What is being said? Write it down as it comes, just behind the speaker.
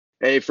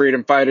Hey,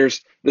 Freedom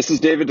Fighters. This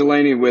is David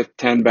Delaney with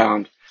 10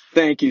 Bound.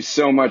 Thank you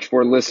so much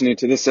for listening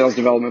to the Sales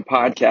Development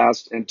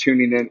Podcast and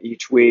tuning in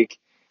each week.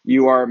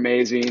 You are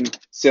amazing.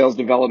 Sales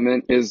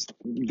development is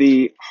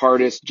the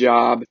hardest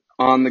job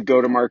on the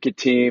go-to-market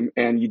team,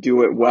 and you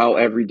do it well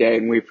every day,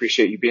 and we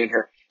appreciate you being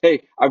here.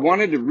 Hey, I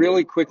wanted to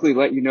really quickly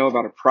let you know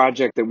about a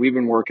project that we've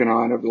been working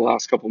on over the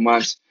last couple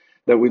months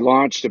that we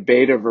launched a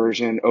beta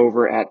version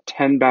over at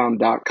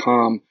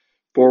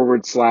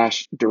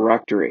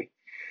 10bound.com/directory.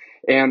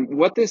 And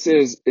what this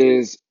is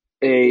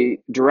a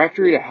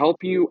directory to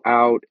help you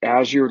out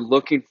as you're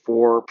looking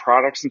for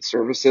products and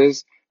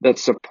services that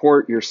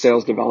support your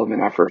sales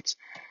development efforts.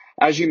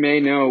 As you may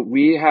know,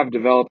 we have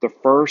developed the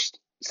first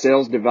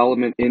sales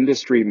development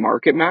industry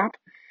market map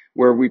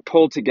where we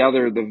pull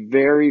together the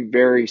very,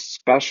 very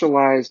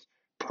specialized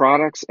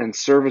products and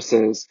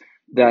services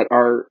that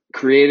are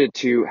created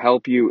to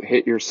help you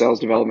hit your sales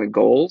development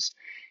goals.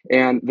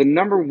 And the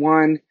number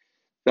one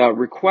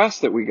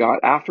request that we got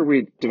after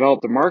we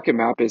developed the market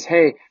map is,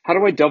 hey, how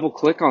do I double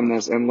click on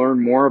this and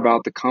learn more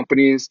about the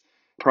companies,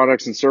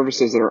 products, and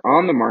services that are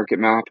on the market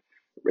map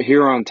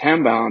here on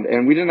 10bound?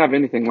 And we didn't have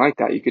anything like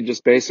that. You could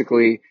just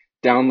basically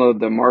download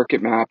the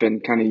market map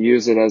and kind of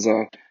use it as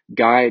a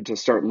guide to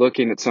start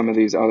looking at some of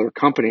these other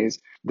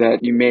companies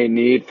that you may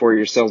need for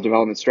your sales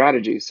development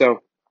strategy.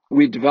 So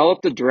we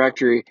developed the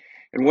directory,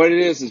 and what it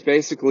is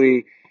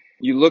basically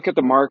you look at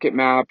the market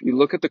map, you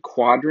look at the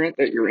quadrant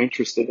that you're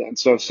interested in.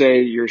 So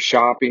say you're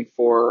shopping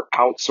for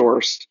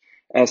outsourced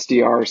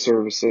SDR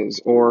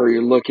services, or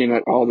you're looking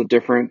at all the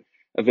different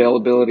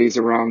availabilities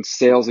around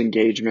sales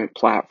engagement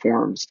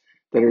platforms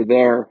that are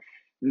there.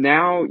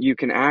 Now you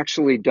can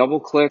actually double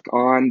click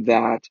on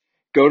that,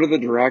 go to the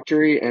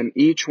directory, and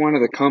each one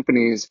of the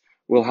companies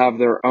will have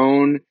their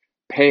own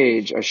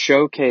page, a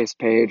showcase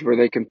page where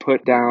they can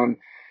put down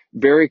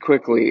very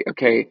quickly,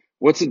 okay,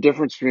 what's the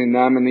difference between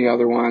them and the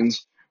other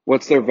ones?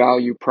 What's their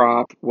value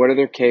prop? What are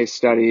their case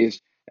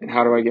studies? And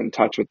how do I get in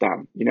touch with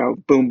them? You know,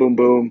 boom, boom,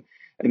 boom.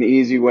 An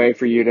easy way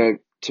for you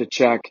to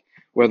check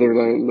whether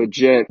they're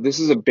legit. This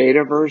is a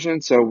beta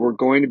version, so we're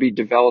going to be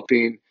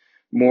developing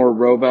more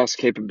robust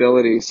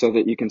capabilities so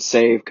that you can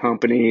save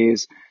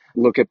companies,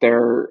 look at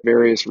their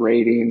various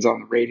ratings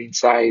on the rating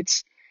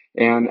sites,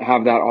 and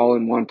have that all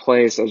in one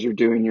place as you're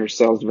doing your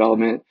sales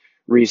development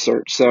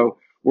research. So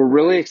we're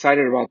really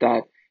excited about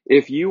that.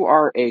 If you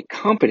are a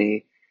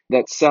company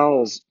that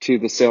sells to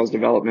the sales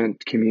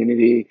development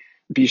community,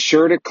 be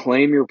sure to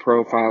claim your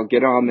profile,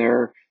 get on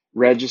there,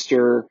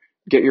 register,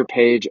 get your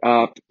page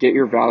up, get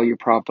your value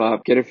prop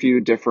up, get a few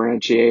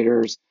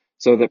differentiators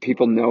so that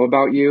people know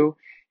about you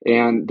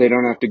and they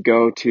don't have to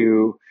go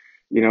to,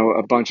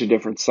 a bunch of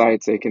different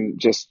sites. They can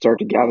just start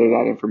to gather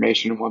that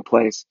information in one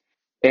place.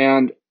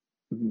 And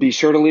be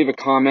sure to leave a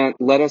comment.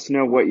 Let us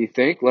know what you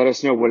think. Let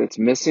us know what it's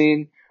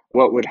missing,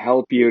 what would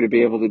help you to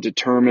be able to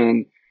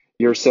determine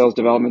your sales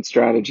development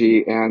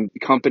strategy, and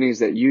companies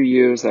that you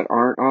use that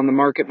aren't on the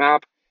market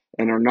map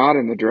and are not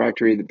in the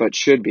directory, but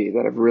should be,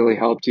 that have really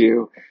helped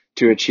you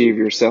to achieve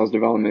your sales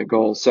development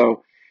goals.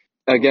 So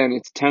again,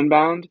 it's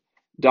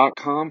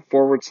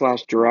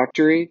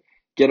 10bound.com/directory.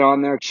 Get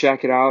on there,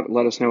 check it out.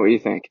 Let us know what you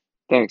think.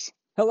 Thanks.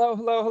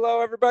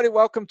 Hello, everybody.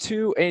 Welcome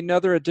to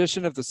another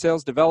edition of the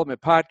Sales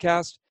Development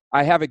Podcast.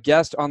 I have a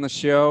guest on the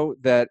show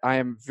that I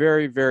am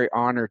very, very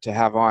honored to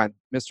have on,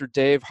 Mr.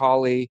 Dave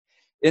Hawley,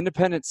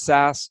 independent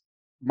Saas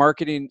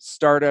marketing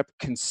startup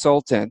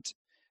consultant,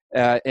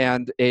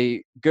 and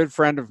a good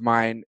friend of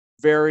mine,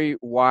 very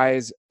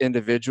wise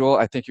individual.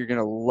 I think you're going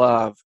to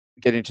love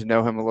getting to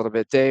know him a little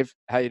bit. Dave,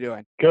 how you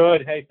doing?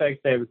 Good. Hey,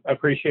 thanks, David. I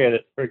appreciate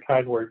it. Very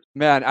kind words.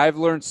 Man, I've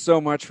learned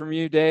so much from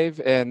you, Dave,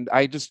 and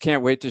I just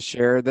can't wait to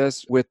share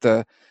this with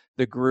the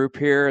group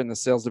here in the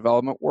sales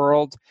development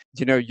world.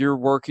 You're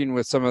working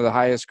with some of the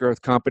highest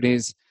growth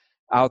companies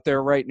out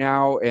there right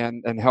now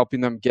and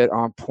helping them get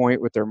on point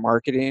with their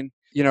marketing.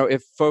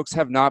 If folks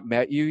have not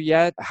met you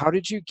yet, how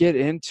did you get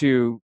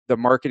into the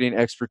marketing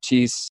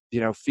expertise,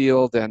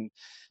 field, and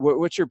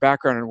what's your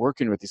background in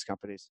working with these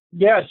companies?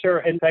 Yeah, sure.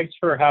 And thanks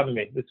for having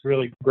me. It's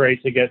really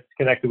great to get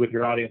connected with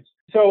your audience.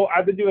 So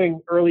I've been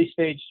doing early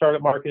stage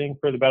startup marketing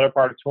for the better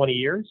part of 20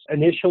 years.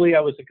 Initially,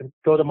 I was a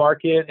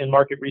go-to-market and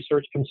market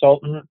research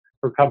consultant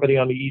for a company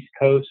on the East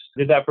Coast.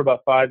 Did that for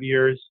about 5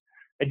 years.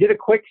 I did a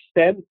quick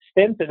stint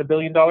at $1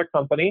 billion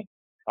company.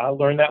 I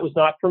learned that was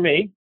not for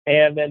me,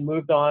 and then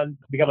moved on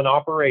to become an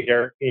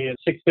operator in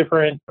 6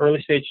 different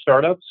early stage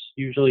startups,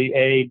 usually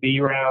A, B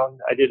round.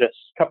 I did a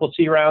couple of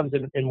C rounds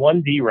and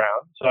 1 D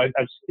round. So I've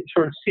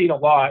sort of seen a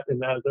lot in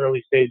those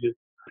early stages.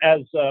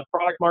 As a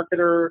product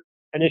marketer,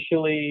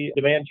 initially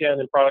demand gen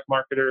and product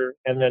marketer,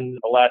 and then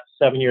the last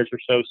 7 years or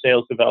so,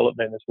 sales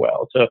development as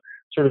well. So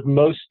sort of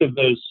most of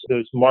those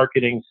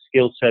marketing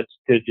skill sets,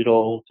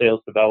 digital,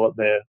 sales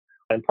development,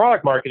 and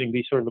product marketing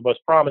be sort of the most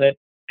prominent.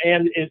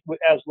 And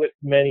as with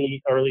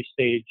many early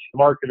stage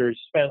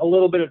marketers, spent a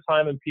little bit of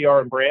time in PR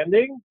and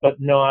branding, but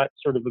not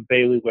sort of a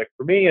bailiwick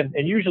for me,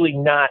 and usually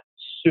not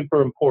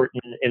super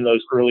important in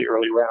those early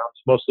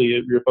rounds.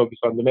 Mostly you're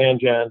focused on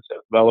demand gen,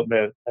 sales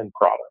development, and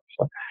products.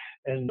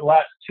 In the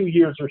last 2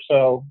 years or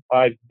so,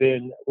 I've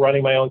been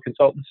running my own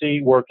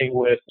consultancy, working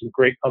with some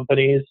great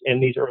companies in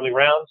these early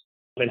rounds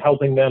and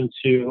helping them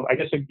to, I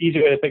guess an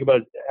easy way to think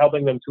about it,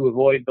 helping them to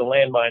avoid the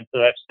landmines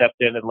that I've stepped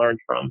in and learned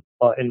from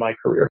in my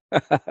career.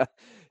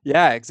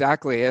 Yeah,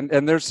 exactly.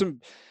 And there's some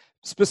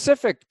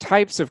specific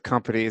types of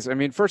companies. I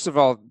mean, first of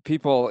all,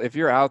 people, if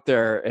you're out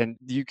there and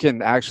you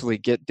can actually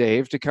get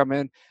Dave to come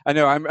in, I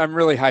know I'm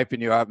really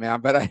hyping you up, man,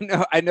 but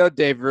I know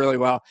Dave really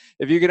well.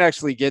 If you can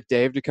actually get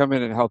Dave to come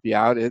in and help you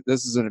out,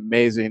 this is an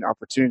amazing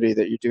opportunity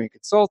that you're doing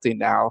consulting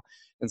now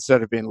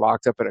instead of being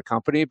locked up at a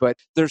company. But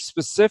there's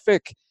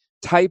specific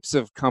types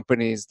of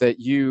companies that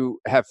you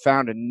have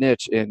found a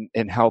niche in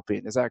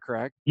helping. Is that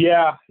correct?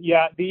 Yeah.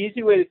 The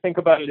easy way to think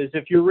about it is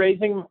if you're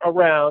raising a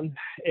round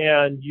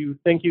and you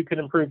think you can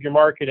improve your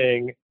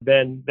marketing,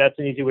 then that's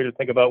an easy way to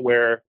think about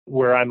where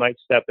I might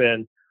step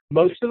in.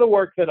 Most of the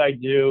work that I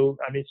do,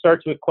 I mean,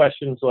 starts with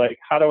questions like,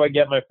 how do I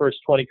get my first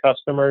 20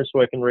 customers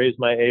so I can raise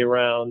my A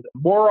round?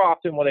 More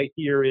often what I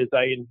hear is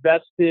I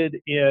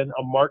invested in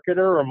a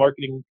marketer or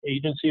marketing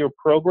agency or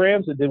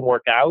programs that didn't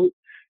work out,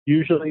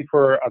 usually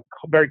for a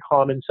very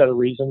common set of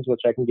reasons,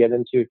 which I can get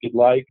into if you'd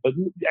like. But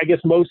I guess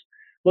most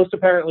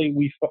apparently,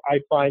 I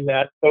find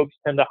that folks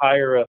tend to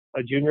hire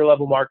a junior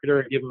level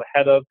marketer and give them a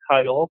head of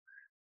title.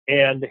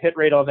 And the hit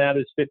rate on that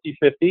is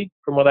 50-50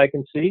 from what I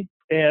can see.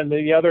 And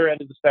the other end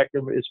of the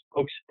spectrum is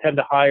folks tend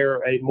to hire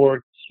a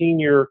more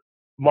senior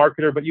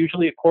marketer, but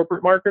usually a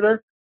corporate marketer,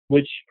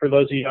 which for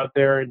those of you out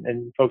there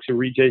and folks who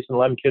read Jason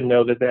Lemkin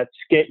know that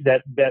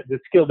the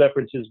skill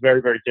difference is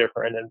very, very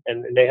different.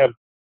 And they have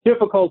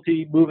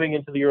difficulty moving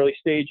into the early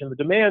stage and the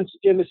demands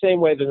in the same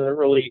way that an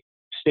early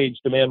stage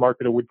demand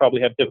marketer would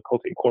probably have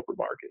difficulty in corporate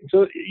marketing.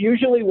 So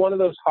usually one of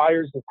those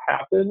hires has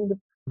happened,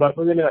 but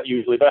maybe not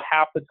usually, but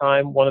half the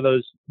time one of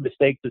those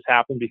mistakes has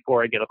happened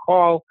before I get a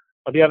call.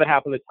 But the other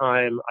half of the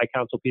time I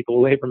counsel people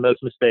away from those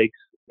mistakes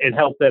and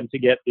help them to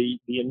get the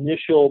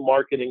initial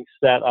marketing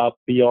set up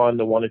beyond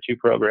the 1 or 2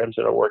 programs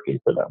that are working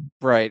for them.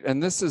 Right.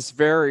 And this is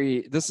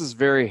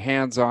very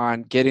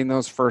hands-on, getting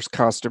those first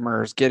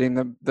customers, getting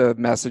the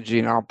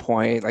messaging on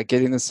point, like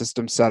getting the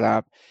system set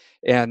up.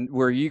 And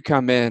where you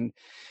come in,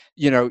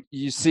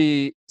 you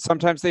see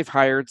sometimes they've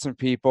hired some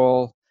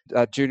people,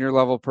 a junior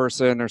level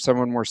person or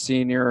someone more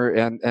senior,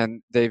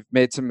 and they've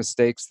made some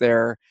mistakes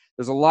there.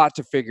 There's a lot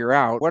to figure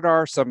out. What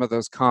are some of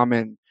those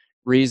common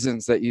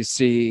reasons that you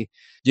see,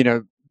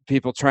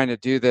 people trying to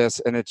do this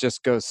and it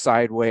just goes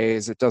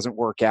sideways, it doesn't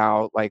work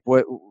out? Like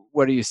what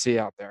do you see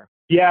out there?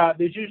 Yeah,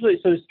 there's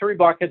 3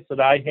 buckets that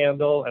I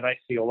handle, and I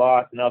see a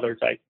lot, and others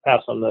I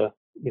pass on the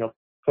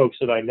folks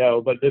that I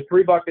know. But the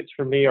 3 buckets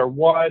for me are: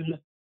 1,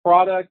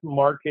 product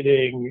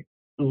marketing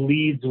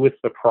leads with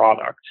the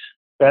product.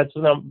 That's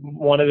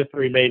one of the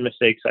 3 main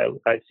mistakes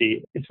I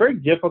see. It's very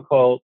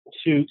difficult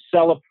to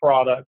sell a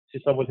product to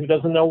someone who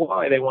doesn't know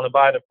why they want to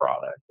buy the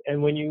product.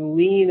 And when you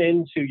lean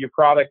into your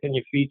product and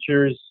your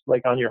features,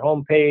 like on your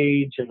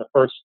homepage and the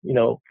first,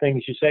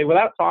 things you say,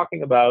 without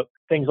talking about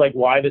things like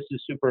why this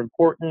is super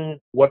important,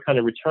 what kind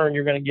of return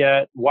you're going to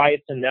get, why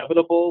it's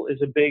inevitable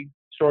is a big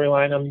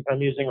storyline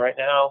I'm using right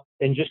now,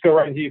 and just go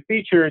right into your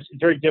features,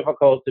 it's very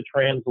difficult to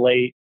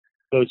translate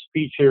those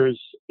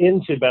features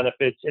into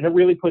benefits, and it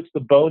really puts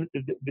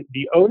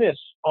the onus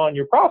on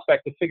your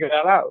prospect to figure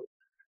that out.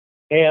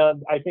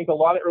 And I think a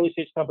lot of early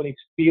stage companies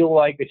feel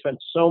like they spend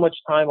so much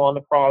time on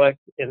the product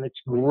and it's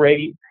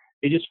great.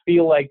 They just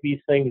feel like these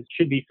things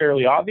should be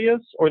fairly obvious,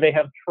 or they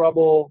have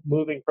trouble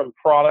moving from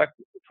product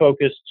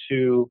focus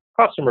to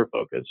customer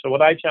focus. So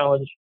what I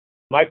challenge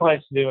my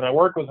clients to do, and I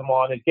work with them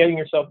on, is getting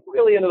yourself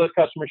really into those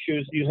customer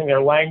shoes, using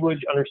their language,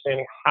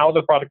 understanding how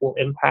the product will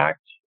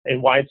impact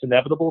and why it's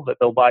inevitable that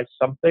they'll buy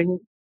something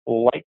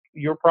like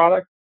your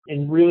product,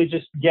 and really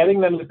just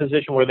getting them in a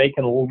position where they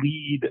can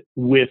lead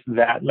with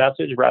that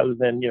message rather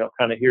than,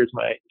 kind of here's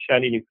my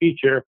shiny new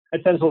feature.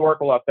 It tends to work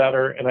a lot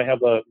better. And I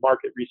have a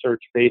market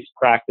research-based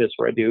practice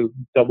where I do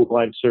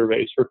double-blind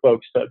surveys for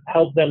folks to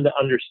help them to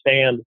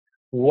understand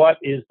what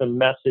is the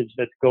message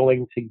that's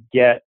going to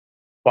get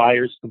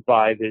buyers to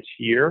buy this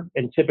year.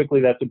 And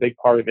typically that's a big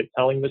part of it,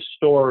 telling the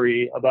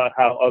story about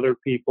how other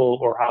people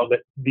or how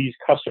these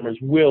customers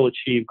will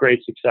achieve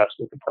great success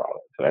with the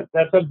product. So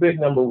that's a big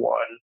number 1.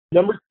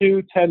 Number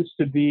 2 tends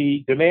to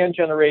be demand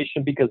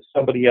generation because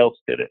somebody else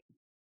did it.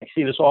 I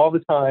see this all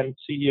the time.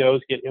 CEOs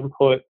get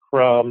input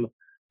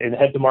and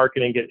heads of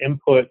marketing get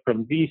input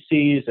from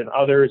VCs and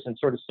others and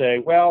sort of say,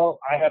 well,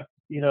 I have,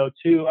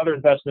 2 other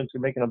investments are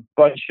making a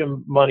bunch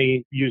of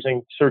money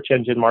using search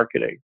engine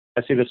marketing.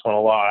 I see this one a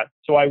lot.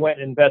 So I went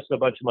and invested a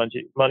bunch of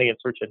money in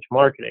search engine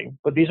marketing.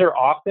 But these are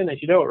often,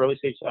 as you know, early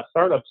stage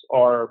startups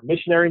are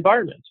missionary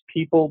environments.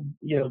 People,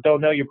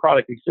 don't know your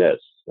product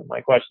exists. And my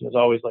question is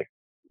always like,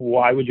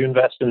 why would you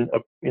invest in,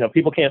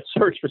 people can't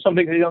search for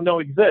something they don't know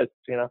exists,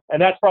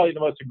 And that's probably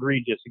the most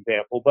egregious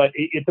example. But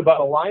it's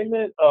about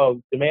alignment of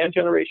demand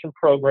generation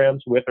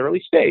programs with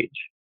early stage,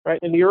 right?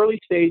 In the early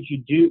stage,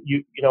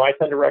 I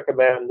tend to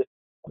recommend,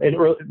 in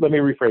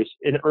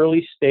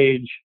early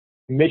stage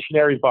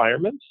missionary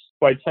environments.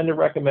 So I tend to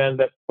recommend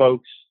that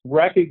folks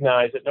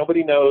recognize that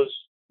nobody knows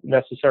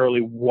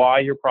necessarily why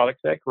your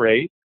product's that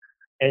great.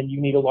 And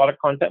you need a lot of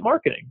content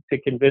marketing to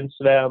convince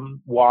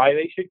them why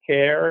they should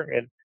care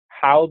and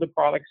how the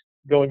product's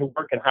going to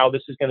work and how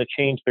this is going to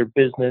change their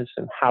business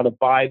and how to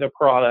buy the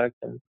product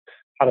and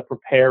how to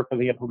prepare for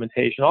the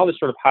implementation. All this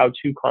sort of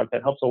how-to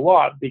content helps a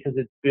lot because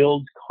it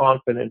builds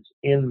confidence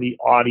in the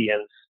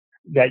audience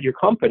that your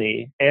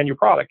company and your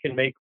product can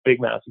make big,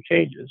 massive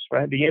changes,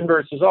 right? The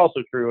inverse is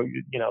also true.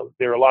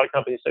 There are a lot of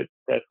companies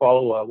that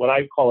follow what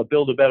I call a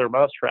build a better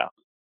mousetrap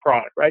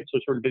product, right? So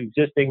sort of an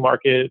existing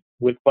market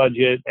with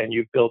budget and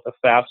you've built a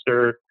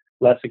faster,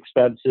 less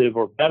expensive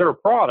or better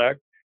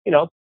product,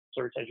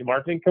 search engine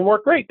marketing can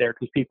work great there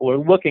because people are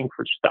looking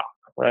for stuff,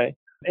 right?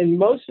 And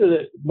most of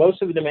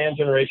the demand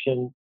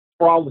generation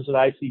problems that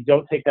I see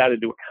don't take that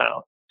into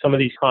account. Some of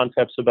these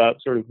concepts about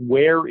sort of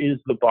where is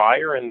the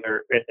buyer and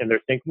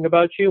they're thinking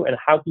about you and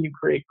how can you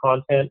create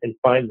content and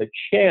find the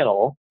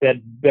channel that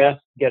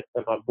best gets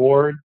them on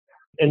board.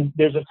 And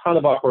there's a ton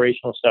of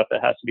operational stuff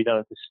that has to be done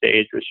at the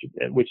stage,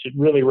 which it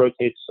really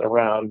rotates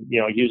around,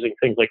 using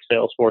things like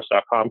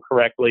Salesforce.com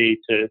correctly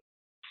to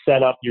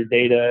set up your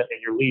data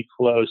and your lead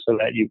flow so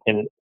that you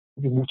can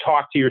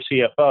talk to your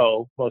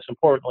CFO, most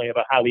importantly,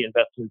 about how the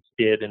investments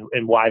did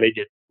and why they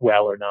did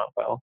well or not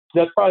well. So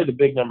that's probably the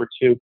big number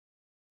two,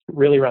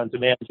 really around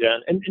demand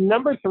gen. And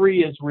number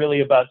three is really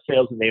about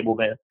sales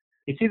enablement.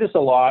 You see this a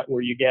lot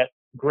where you get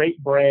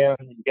great brand,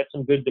 you get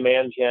some good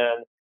demand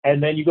gen,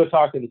 and then you go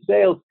talk to the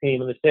sales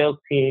team, and the sales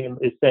team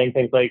is saying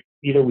things like,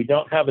 either we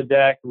don't have a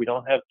deck, we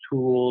don't have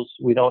tools,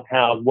 we don't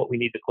have what we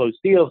need to close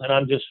deals, and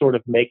I'm just sort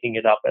of making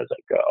it up as I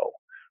go.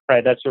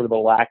 Right? That's sort of a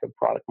lack of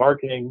product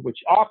marketing, which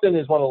often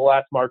is one of the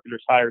last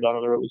marketers hired on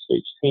an early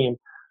stage team.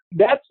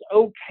 That's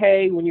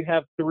okay when you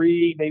have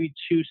 3, maybe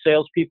 2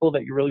 salespeople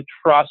that you really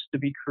trust to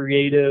be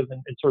creative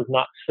and sort of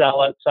not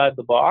sell outside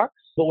the box.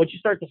 But once you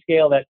start to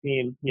scale that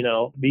team,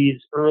 these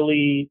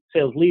early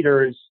sales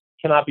leaders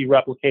cannot be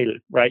replicated,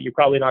 right? You're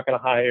probably not going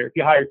to hire, if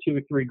you hire 2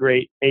 or 3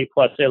 great A+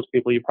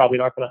 salespeople, you're probably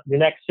not going to, the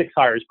next 6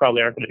 hires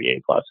probably aren't going to be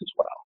A+ as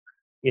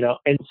well,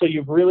 and so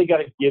you've really got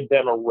to give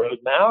them a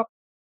roadmap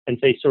and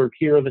say, sort of,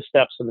 here are the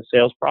steps in the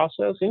sales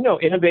process. And,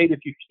 innovate if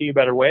you see a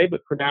better way,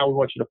 but for now, we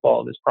want you to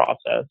follow this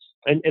process.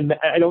 And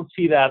I don't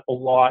see that a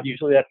lot.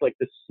 Usually that's like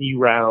the C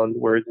round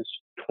where there's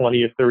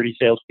 20 or 30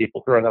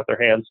 salespeople throwing out their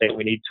hands saying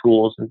we need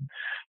tools and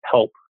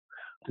help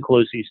to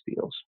close these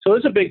deals. So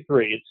it's a big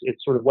 3.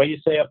 It's sort of what you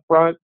say up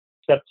front.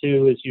 Step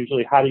 2 is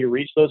usually how do you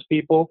reach those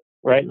people,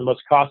 right, in the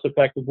most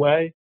cost-effective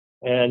way.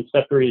 And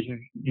step 3 is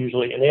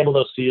usually enable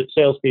those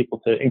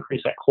salespeople to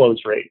increase that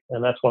close rate.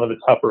 And that's one of the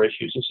tougher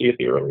issues you see at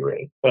the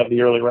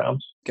early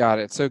rounds. Got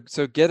it.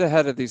 So get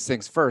ahead of these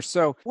things first.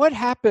 So what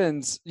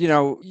happens,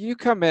 you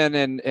come in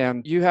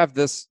and you have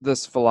this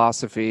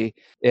philosophy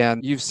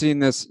and you've seen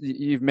this,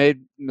 you've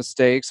made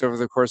mistakes over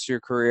the course of your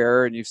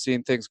career and you've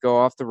seen things go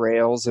off the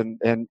rails and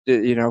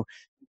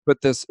put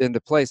this into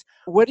place.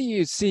 What do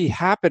you see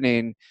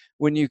happening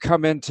when you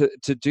come in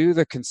to do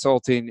the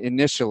consulting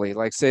initially?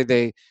 Like say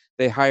they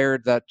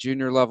hired that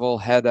junior level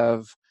head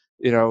of,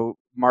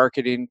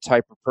 marketing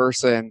type of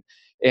person.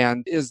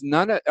 And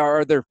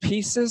are there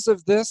pieces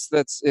of this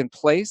that's in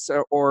place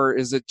or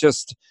is it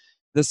just,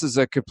 this is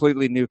a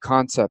completely new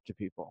concept to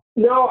people?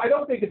 No, I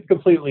don't think it's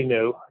completely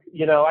new.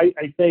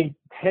 I think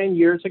 10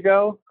 years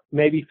ago,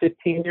 maybe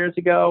 15 years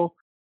ago,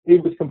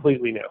 it was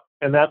completely new.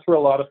 And that's where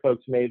a lot of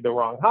folks made the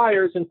wrong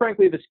hires. And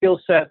frankly, the skill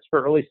sets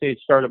for early stage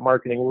startup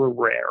marketing were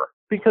rare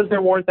because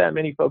there weren't that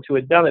many folks who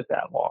had done it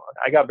that long.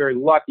 I got very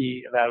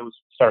lucky and that was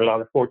started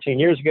on it 14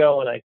 years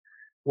ago. And I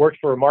worked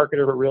for a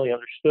marketer who really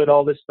understood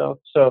all this stuff.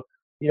 So,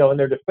 in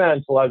their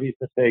defense, a lot of these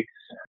mistakes,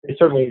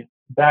 certainly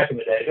back in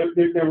the day,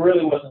 there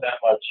really wasn't that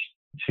much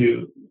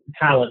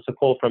talent to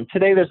pull from.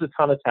 Today, there's a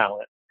ton of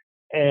talent.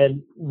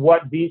 And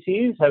what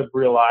VCs have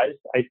realized,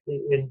 I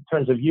think, in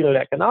terms of unit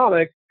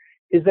economics,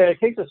 is that it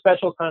takes a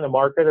special kind of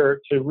marketer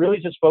to really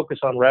just focus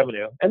on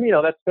revenue. And,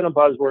 that's been a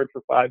buzzword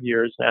for 5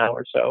 years now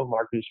or so,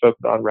 marketers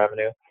focus on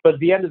revenue. But at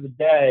the end of the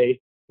day,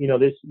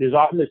 there's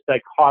often this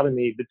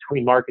dichotomy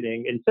between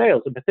marketing and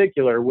sales in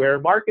particular, where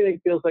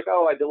marketing feels like,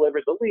 oh, I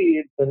delivered the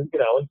leads. And,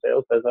 and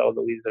sales says, oh, the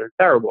leads are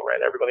terrible,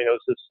 right? Everybody knows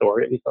this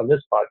story, at least on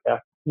this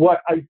podcast.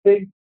 What I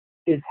think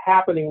is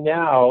happening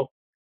now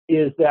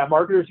is that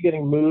marketers are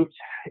getting moved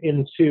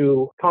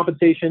into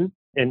compensation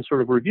and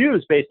sort of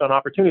reviews based on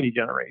opportunity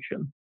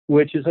generation,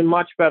 which is a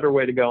much better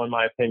way to go, in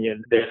my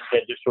opinion, than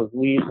just sort of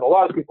leads. And a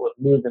lot of people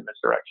have moved in this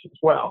direction as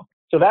well.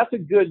 So that's a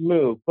good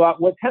move. But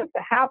what tends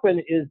to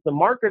happen is the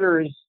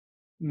marketers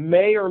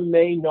may or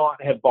may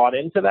not have bought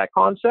into that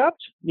concept.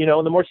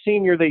 The more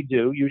senior they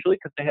do, usually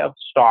because they have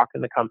stock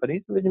in the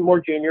companies, and the more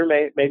junior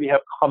maybe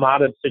have come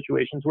out of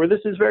situations where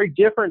this is very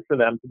different for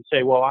them to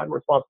say, well, I'm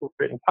responsible for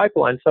creating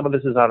pipelines. Some of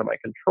this is out of my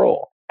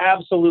control.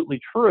 Absolutely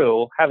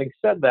true. Having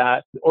said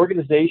that,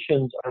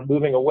 organizations are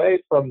moving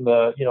away from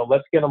the,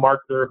 let's get a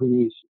marketer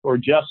or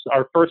just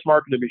our first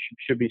marketer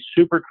should be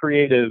super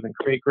creative and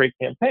create great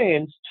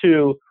campaigns,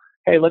 to,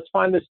 hey, let's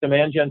find this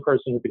demand gen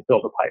person who can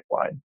fill the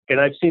pipeline. And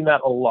I've seen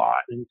that a lot.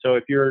 And so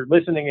if you're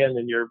listening in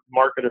and your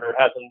marketer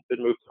hasn't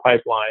been moved to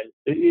pipeline,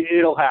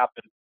 it'll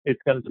happen.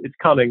 It's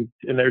coming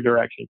in their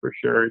direction for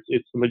sure.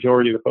 It's the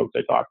majority of the folks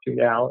I talk to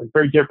now. It's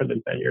very different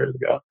than 10 years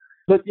ago.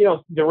 But,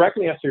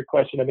 directly answer your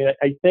question, I mean,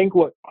 I think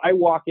what I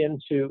walk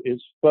into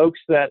is folks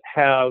that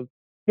have,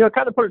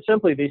 kind of put it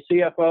simply, the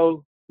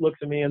CFO looks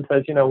at me and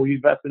says, we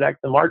invested X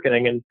in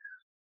marketing and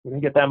we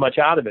didn't get that much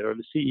out of it, or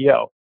the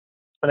CEO.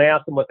 And I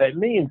ask them what that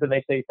means, and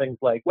they say things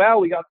like,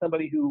 well, we got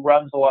somebody who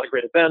runs a lot of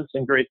great events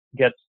and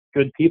gets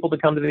good people to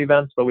come to the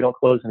events, but we don't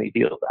close any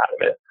deals out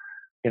of it.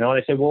 And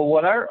I say, well,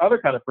 what are other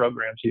kind of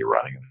programs are you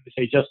running? And they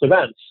say, just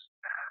events,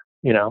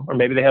 or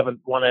maybe they have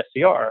one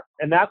SDR.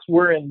 And that's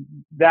where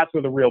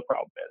the real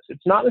problem is.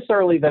 It's not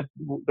necessarily that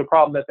the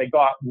problem that they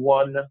got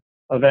one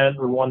event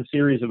or one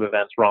series of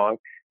events wrong.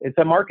 It's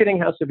that marketing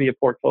has to be a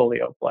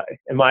portfolio play,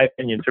 in my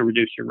opinion, to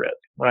reduce your risk,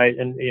 right?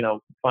 And,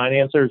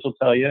 financiers will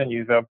tell you, and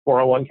you have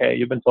 401k,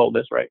 you've been told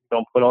this, right?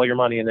 Don't put all your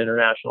money in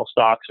international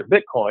stocks or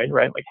Bitcoin,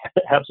 right? Like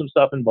have some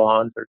stuff in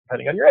bonds, or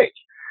depending on your age.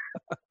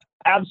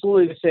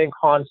 Absolutely the same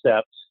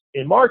concept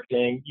in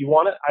marketing.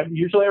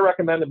 I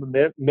recommend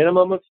a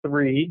minimum of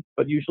 3,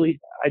 but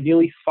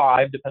ideally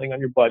 5, depending on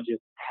your budget,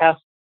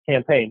 test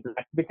campaigns.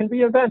 There can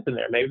be events in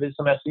there. Maybe there's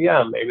some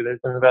SEM, maybe there's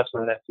an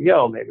investment in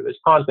SEO, maybe there's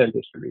content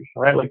distribution,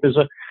 right? Like there's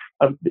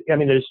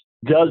there's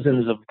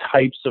dozens of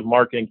types of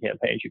marketing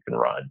campaigns you can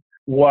run.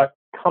 What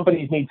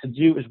companies need to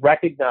do is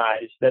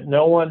recognize that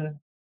no one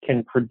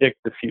can predict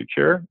the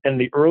future. And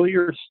the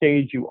earlier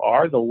stage you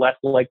are, the less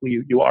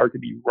likely you are to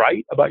be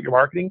right about your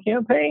marketing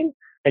campaign.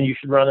 And you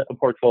should run a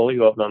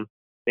portfolio of them.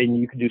 And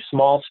you can do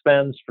small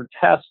spends for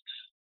tests.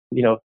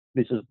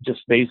 This is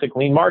just basic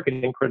lean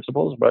marketing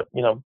principles, but,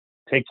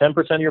 take 10%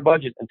 of your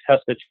budget and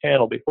test the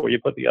channel before you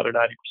put the other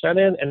 90%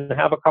 in, and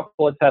have a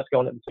couple of tests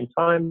going at the same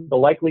time. The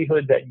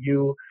likelihood that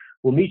you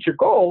will meet your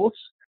goals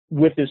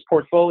with this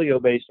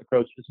portfolio-based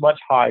approach is much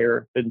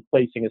higher than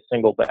placing a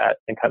single bet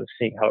and kind of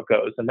seeing how it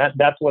goes. And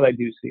that's what I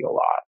do see a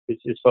lot.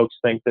 Is folks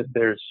think that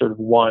there's sort of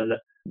one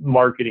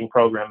marketing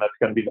program that's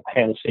going to be the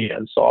panacea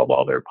and solve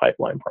all their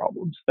pipeline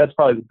problems. That's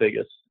probably the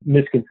biggest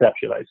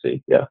misconception I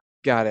see. Yeah.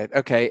 Got it.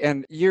 Okay.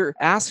 And you're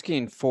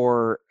asking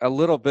for a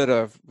little bit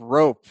of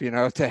rope,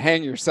 to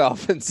hang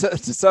yourself to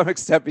some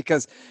extent,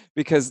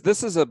 because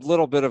this is a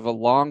little bit of a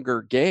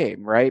longer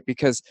game, right?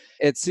 Because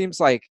it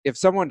seems like if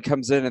someone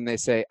comes in and they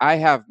say, I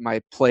have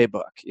my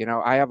playbook,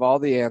 I have all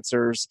the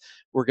answers.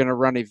 We're going to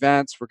run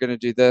events. We're going to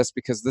do this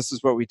because this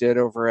is what we did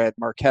over at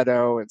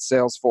Marketo and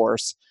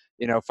Salesforce,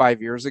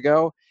 5 years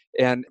ago.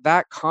 And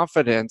that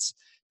confidence,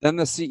 then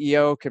the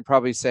CEO can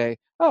probably say,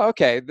 oh,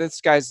 okay,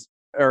 this guy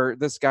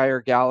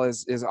or gal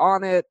is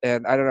on it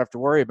and I don't have to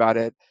worry about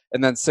it.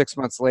 And then 6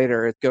 months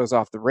later, it goes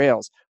off the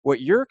rails.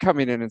 What you're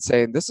coming in and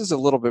saying, this is a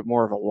little bit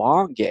more of a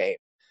long game.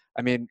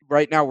 I mean,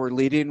 right now we're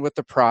leading with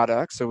the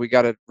product. So we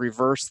got to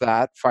reverse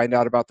that, find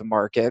out about the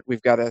market.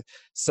 We've got to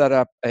set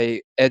up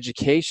a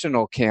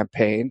educational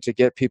campaign to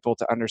get people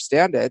to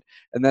understand it.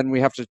 And then we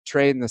have to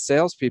train the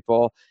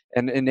salespeople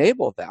and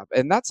enable them.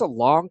 And that's a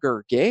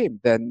longer game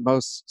than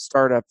most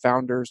startup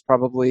founders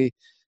probably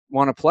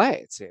want to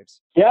play, it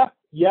seems. Yeah.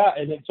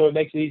 And so it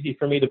makes it easy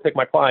for me to pick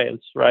my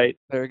clients, right?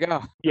 There you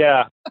go.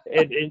 Yeah.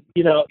 And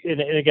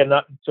again,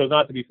 not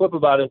to be flip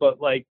about it, but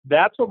like,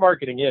 that's what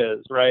marketing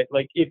is, right?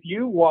 Like if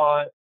you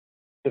want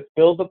to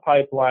fill the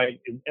pipeline,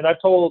 and I've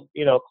told,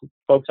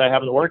 folks I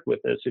haven't worked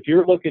with this, if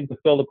you're looking to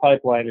fill the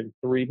pipeline in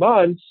 3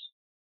 months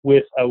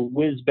with a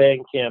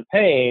whiz-bang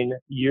campaign,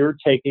 you're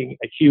taking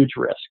a huge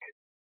risk.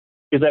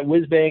 Because that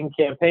whiz-bang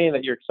campaign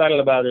that you're excited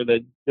about, or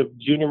the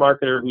junior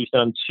marketer who's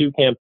done 2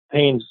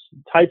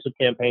 types of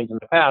campaigns in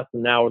the past,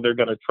 and now they're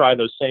going to try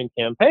those same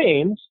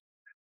campaigns,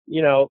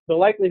 the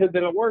likelihood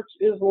that it works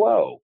is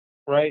low,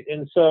 right?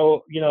 And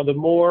so, the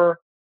more,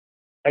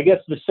 I guess,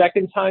 the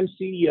second time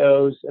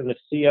CEOs and the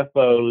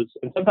CFOs,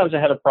 and sometimes the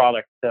head of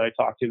product that I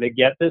talk to, they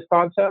get this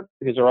concept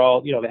because they're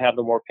all, they have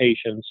the more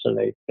patience and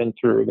they've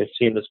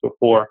seen this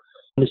before.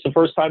 And it's the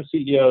first time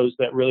CEOs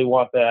that really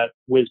want that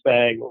whiz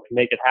bang,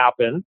 make it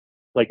happen,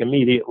 like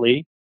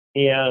immediately.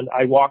 And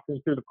I walked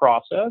them through the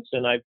process,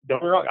 and I've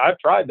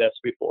tried this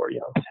before,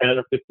 10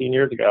 or 15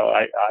 years ago.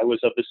 I was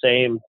of the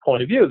same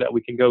point of view that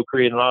we can go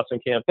create an awesome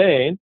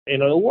campaign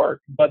and it'll work,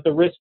 but the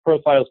risk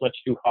profile is much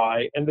too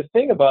high. And the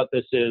thing about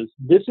this is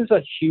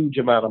a huge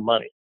amount of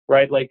money,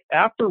 right? Like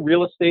after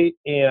real estate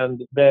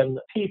and then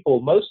people,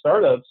 most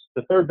startups,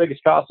 the third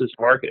biggest cost is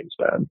marketing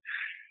spend.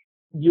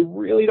 You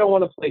really don't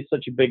want to place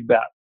such a big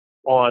bet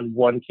on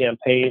one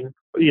campaign.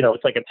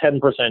 It's like a 10%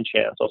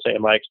 chance, I'll say,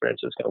 in my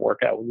experience, it's going to work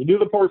out. When you do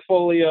the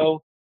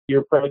portfolio,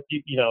 you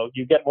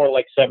get more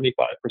like 75%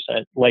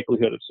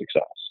 likelihood of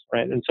success,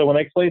 right? And so when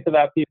I explain to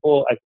that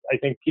people, I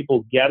think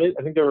people get it.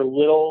 I think they're a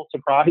little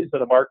surprised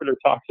that a marketer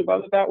talks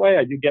about it that way.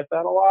 I do get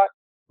that a lot,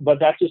 but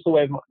that's just the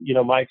way,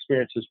 my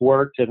experience has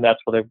worked. And that's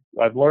what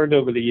I've learned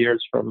over the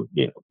years from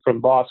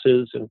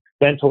bosses and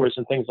mentors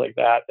and things like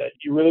that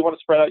you really want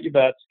to spread out your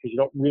bets because you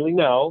don't really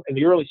know in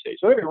the early stage.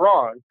 Don't get me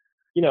wrong.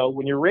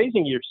 When you're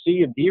raising your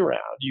C and D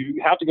round,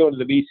 you have to go to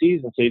the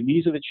VCs and say,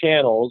 these are the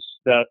channels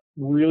that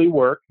really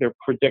work. They're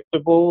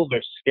predictable,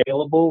 they're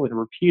scalable and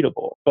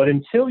repeatable. But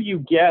until you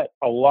get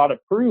a lot of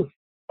proof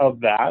of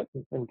that,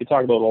 and we could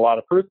talk about what a lot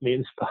of proof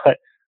means, but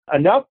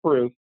enough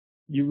proof,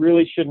 you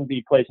really shouldn't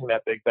be placing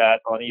that big bet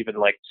on even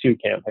like 2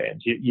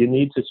 campaigns. You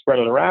need to spread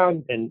it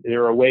around, and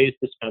there are ways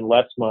to spend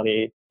less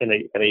money in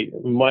a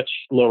much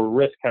lower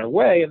risk kind of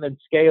way, and then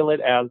scale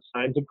it as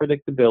signs of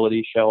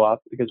predictability show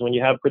up, because when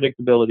you have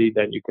predictability,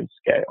 then you can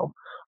scale.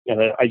 And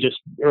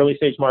early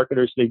stage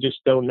marketers, they just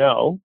don't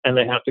know, and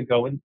they have to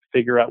go and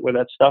figure out where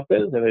that stuff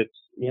is. And it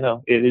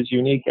is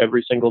unique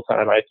every single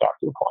time I talk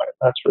to a client.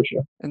 That's for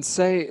sure. And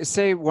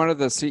say one of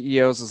the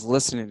CEOs is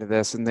listening to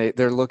this and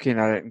they're looking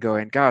at it and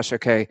going, gosh,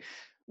 okay,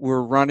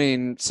 we're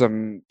running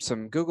some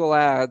Google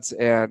ads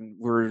and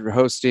we're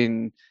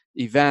hosting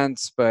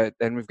events,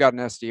 and we've got an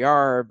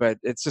SDR, but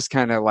it's just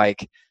kind of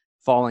like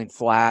falling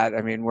flat.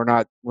 I mean, we're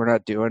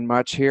not doing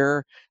much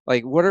here.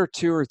 Like, what are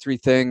 2 or 3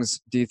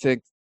 things do you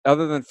think,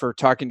 other than for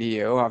talking to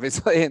you,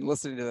 obviously, and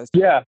listening to this?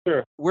 Yeah,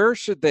 sure. Where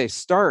should they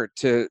start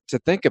to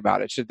think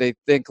about it? Should they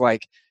think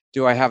like,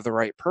 do I have the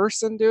right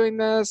person doing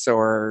this,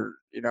 or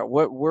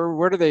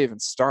where do they even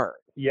start?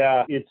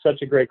 Yeah, it's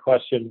such a great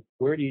question.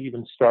 Where do you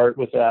even start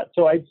with that?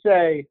 So I'd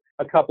say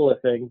a couple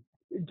of things.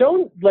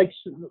 Don't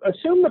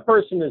assume the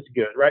person is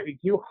good, right?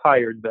 You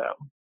hired them,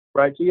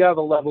 right? So you have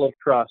a level of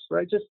trust,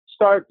 right? Just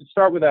start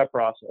with that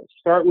process.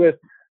 Start with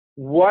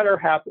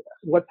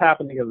what's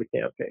happening in the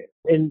campaign.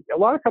 And a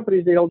lot of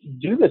companies, they don't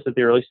do this at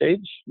the early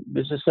stage.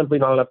 There's just simply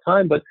not enough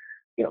time. But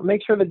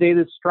make sure the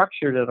data is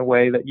structured in a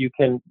way that you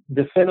can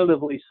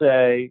definitively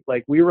say,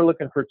 like, we were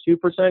looking for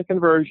 2%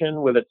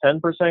 conversion with a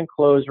 10%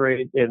 close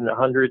rate in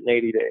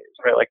 180 days,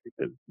 right? Like,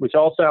 which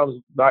all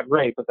sounds not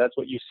great, but that's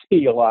what you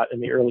see a lot in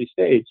the early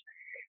stage.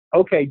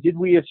 Okay, did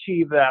we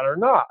achieve that or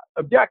not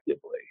objectively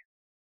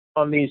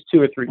on these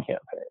 2 or 3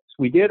 campaigns?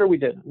 We did or we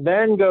didn't.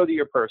 Then go to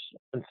your person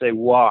and say,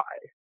 why?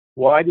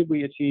 Why did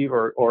we achieve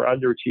or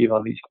underachieve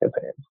on these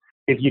campaigns?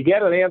 If you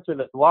get an answer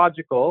that's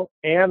logical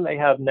and they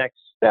have next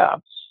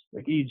steps,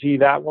 like, e.g.,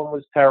 that one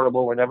was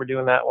terrible, we're never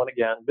doing that one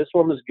again. This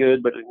one was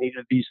good, but it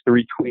needed these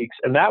 3 tweaks.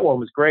 And that one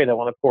was great, I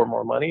want to pour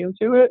more money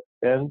into it,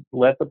 then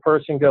let the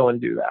person go and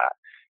do that.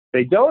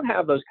 They don't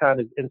have those kind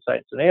of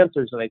insights and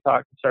answers, and they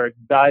start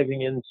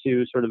diving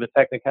into sort of the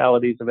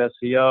technicalities of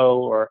SEO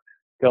or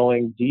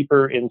going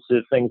deeper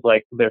into things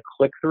like their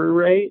click-through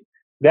rate.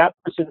 That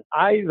person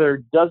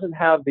either doesn't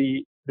have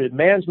the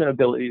management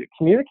ability to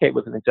communicate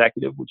with an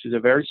executive, which is a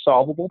very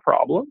solvable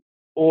problem,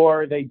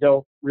 or they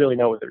don't really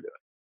know what they're doing,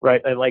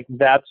 right? And like,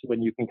 that's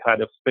when you can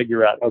kind of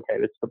figure out, okay,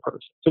 it's the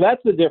person. So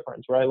that's the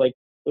difference, right? Like,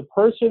 the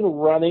person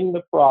running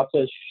the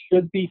process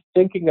should be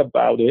thinking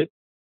about it,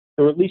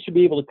 or at least should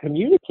be able to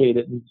communicate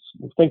it and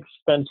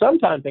spend some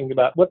time thinking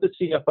about what the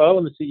CFO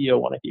and the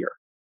CEO want to hear.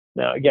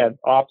 Now, again,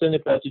 often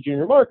if that's a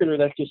junior marketer,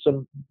 that's just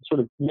some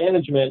sort of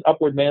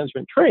upward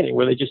management training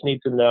where they just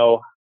need to know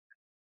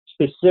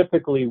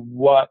specifically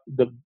what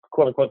the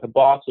quote unquote the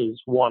bosses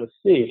want to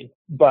see.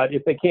 But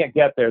if they can't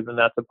get there, then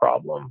that's a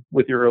problem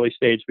with your early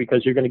stage,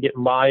 because you're going to get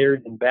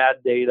mired in bad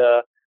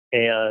data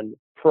and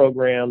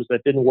programs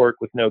that didn't work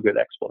with no good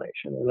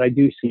explanation. And I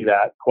do see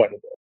that quite a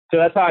bit. So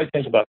that's how I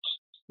think about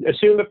it.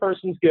 Assume the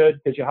person's good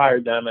because you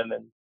hired them, and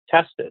then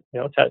test it,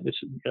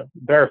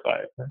 verify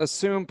it.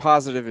 Assume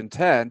positive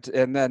intent,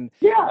 and then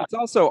it's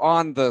also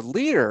on the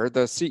leader,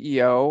 the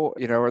CEO,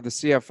 or the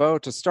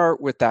CFO, to start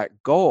with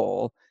that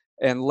goal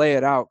and lay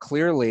it out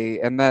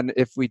clearly. And then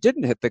if we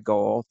didn't hit the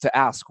goal, to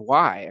ask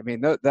why. I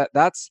mean,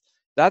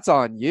 that's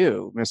on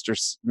you, Mr.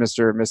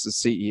 or Mrs.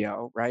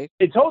 CEO, right?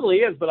 It totally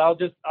is, but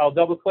I'll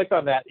double click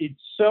on that. It's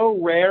so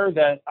rare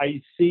that I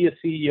see a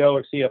CEO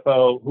or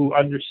CFO who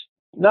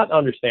not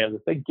understands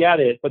it, they get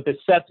it, but that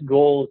sets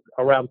goals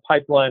around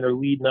pipeline or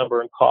lead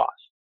number and cost.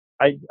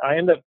 I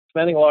end up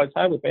spending a lot of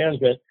time with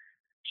management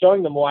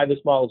showing them why this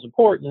model is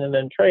important, and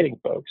then training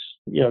folks,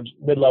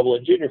 mid-level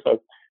and junior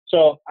folks.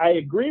 So I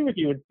agree with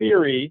you in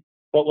theory,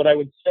 but what I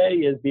would say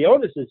is the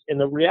onus is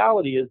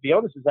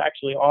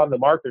actually on the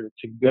marketer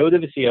to go to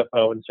the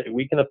CFO and say,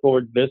 we can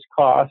afford this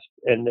cost,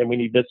 and then we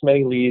need this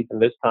many leads in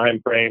this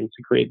time frame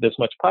to create this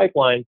much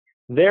pipeline.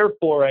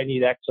 Therefore, I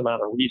need X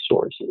amount of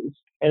resources.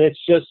 And it's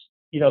just,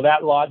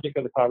 that logic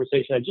of the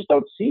conversation, I just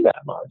don't see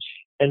that much.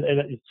 And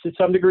to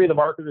some degree, the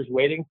marketer's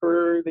waiting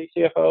for the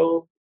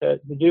CFO to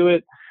do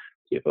it.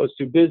 CFO is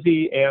too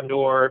busy,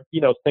 or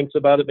thinks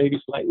about it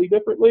maybe slightly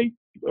differently,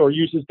 or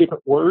uses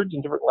different words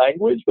and different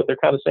language, but they're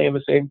kind of saying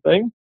the same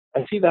thing.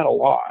 I see that a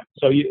lot.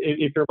 So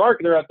if you're a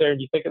marketer out there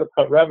and you're thinking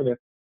about revenue,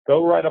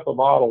 go write up a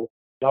model.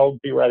 I'll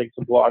be writing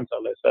some blogs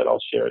on this that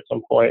I'll share at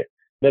some point.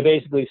 That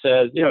basically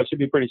says, it should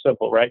be pretty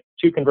simple, right?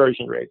 2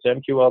 conversion rates,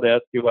 MQL to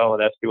SQL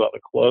and SQL to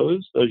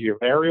close. Those are your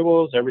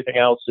variables. Everything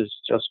else is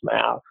just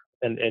math.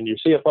 And your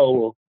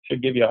CFO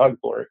should give you a hug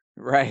for it.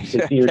 Right.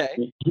 He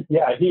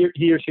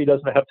or she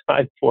doesn't have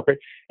time for it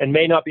and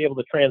may not be able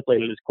to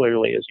translate it as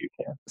clearly as you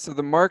can. So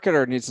the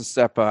marketer needs to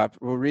step up.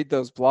 We'll read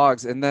those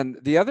blogs. And then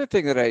the other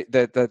thing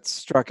that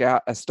stuck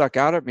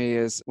out at me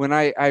is when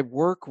I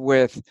work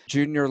with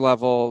junior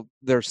level,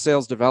 they're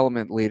sales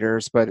development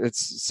leaders, but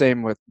it's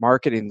same with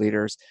marketing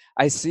leaders.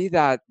 I see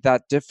that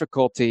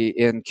difficulty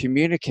in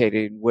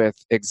communicating with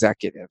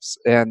executives.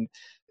 And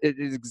it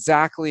is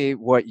exactly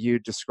what you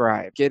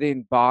described,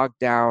 getting bogged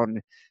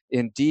down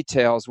in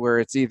details where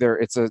it's either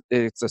it's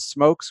a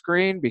smoke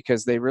screen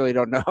because they really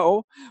don't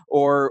know,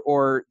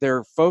 or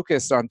they're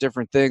focused on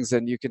different things,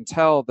 and you can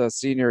tell the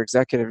senior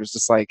executive is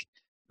just like,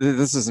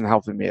 this isn't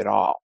helping me at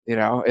all.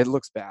 It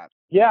looks bad.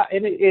 Yeah,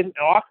 and in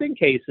often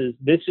cases,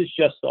 this is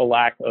just a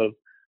lack of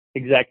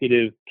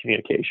executive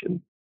communication,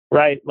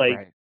 right? Like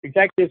Right.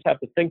 executives have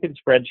to think in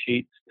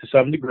spreadsheets to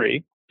some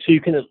degree, so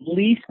you can at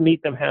least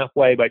meet them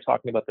halfway by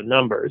talking about the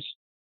numbers,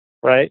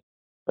 right?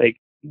 Like,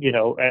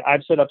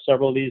 I've set up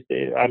several of these.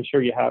 I'm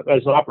sure you have,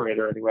 as an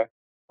operator anyway.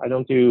 I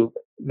don't do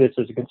this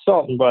as a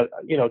consultant, but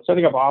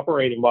setting up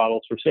operating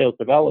models for sales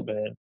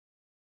development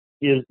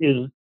is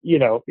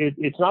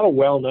it's not a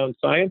well-known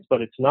science,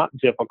 but it's not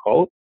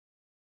difficult.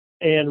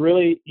 And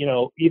really,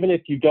 even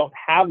if you don't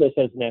have this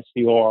as an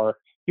SDR,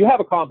 you have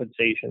a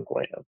compensation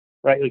plan,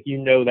 right? Like,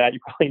 that, you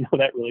probably know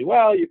that really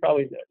well. You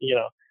probably,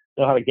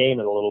 know how to game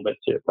it a little bit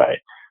too, right?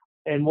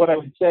 And what I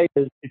would say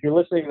is, if you're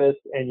listening to this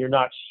and you're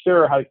not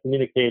sure how to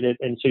communicate it,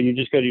 and so you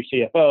just go to your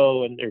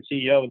CFO and their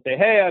CEO and say,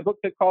 hey, I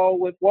booked a call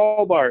with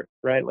Walmart,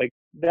 right? Like,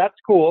 that's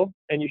cool,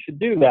 and you should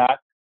do that.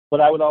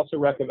 But I would also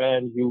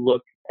recommend you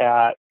look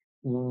at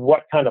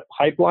what kind of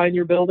pipeline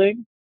you're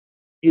building.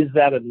 Is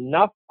that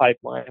enough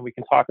pipeline? And we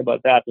can talk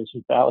about that. There's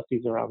some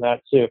fallacies around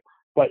that too.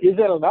 But is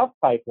that enough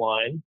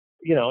pipeline?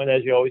 And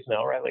as you always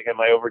know, right? Like,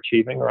 am I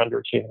overachieving or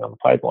underachieving on the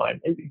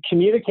pipeline? And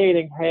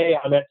communicating, hey,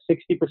 I'm at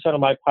 60% of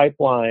my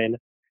pipeline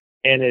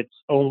and it's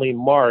only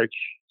March.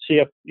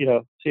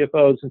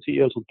 CFOs and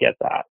CEOs will get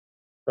that,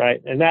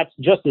 right? And that's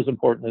just as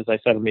important as I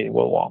said, a meeting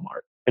with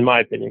Walmart, in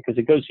my opinion, because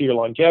it goes to your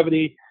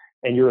longevity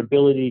and your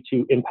ability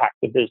to impact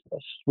the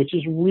business, which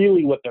is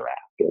really what they're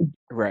asking.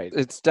 Right.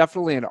 It's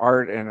definitely an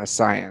art and a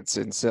science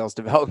in sales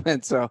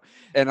development. So,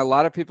 and a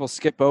lot of people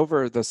skip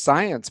over the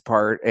science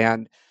part.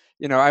 And,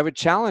 I would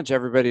challenge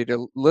everybody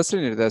to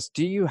listening to this.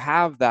 Do you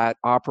have that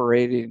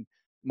operating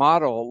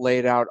model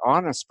laid out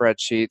on a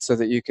spreadsheet so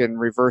that you can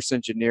reverse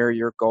engineer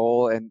your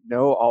goal and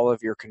know all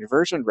of your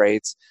conversion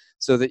rates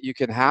so that you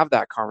can have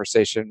that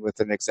conversation with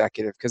an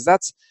executive? Because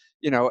that's,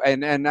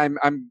 and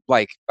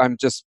I'm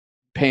just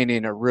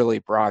painting a really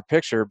broad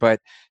picture,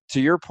 but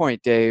to your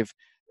point, Dave,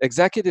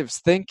 executives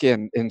think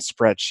in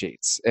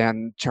spreadsheets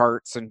and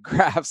charts and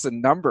graphs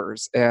and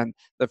numbers, and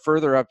the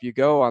further up you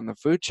go on the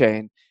food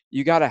chain,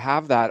 you got to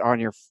have that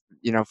on your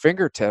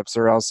fingertips,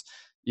 or else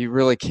you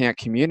really can't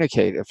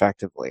communicate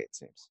effectively, it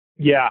seems.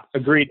 Yeah,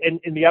 agreed.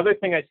 And the other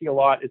thing I see a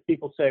lot is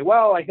people say,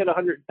 well, I hit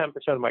 110%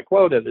 of my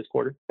quota this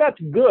quarter. That's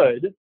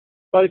good.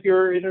 But if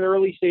you're in an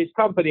early stage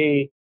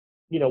company,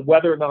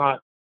 whether or not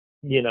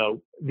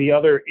the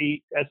other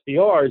 8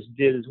 SDRs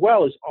did as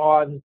well is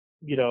on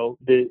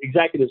the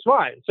executive's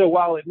mind. So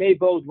while it may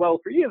bode well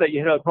for you that you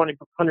hit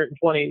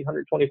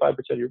 125%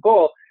 of your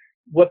goal,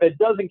 what that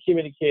doesn't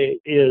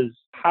communicate is,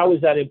 how is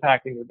that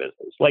impacting your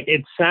business? Like,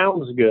 it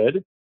sounds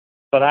good,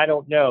 but I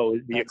don't know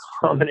is the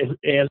common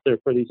answer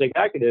for these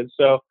executives.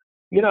 So,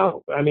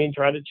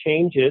 try to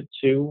change it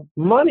to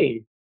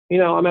money.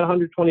 I'm at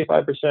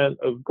 125%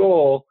 of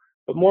goal,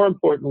 but more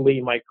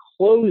importantly, my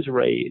close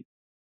rate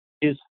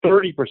is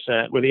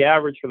 30%, where the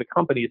average for the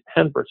company is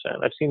 10%.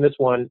 I've seen this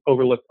one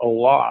overlooked a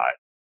lot.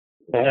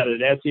 I had an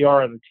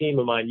SDR on the team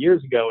of mine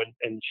years ago,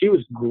 and she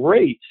was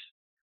great,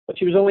 but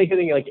she was only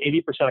hitting like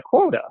 80% of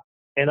quota.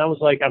 And I was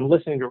like, I'm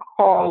listening to her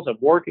calls, I'm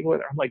working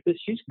with her. I'm like,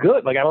 she's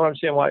good. Like, I don't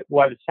understand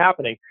why this is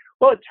happening.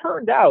 Well, it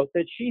turned out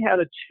that she had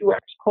a 2x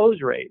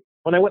close rate.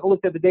 When I went and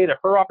looked at the data,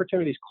 her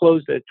opportunities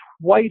closed at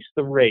twice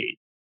the rate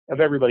of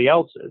everybody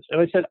else's.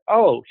 And I said,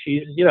 oh,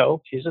 she's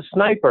a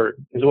sniper,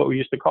 is what we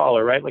used to call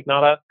her, right? Like,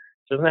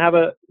 she doesn't have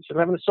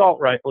an assault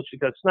rifle. She's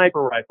got a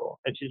sniper rifle,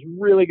 and she's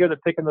really good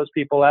at picking those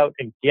people out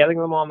and getting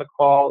them on the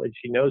call. And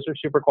she knows they're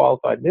super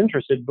qualified and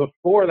interested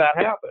before that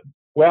happened.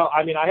 Well,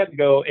 I had to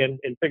go and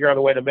figure out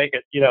a way to make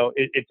it,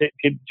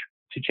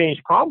 to change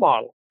the comm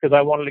model, because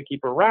I wanted to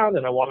keep her around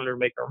and I wanted her to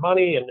make her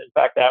money. And in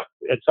fact, that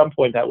at some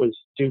point that was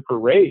due for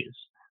raise.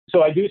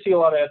 So I do see a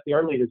lot of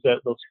SDR leaders that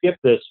they'll skip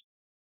this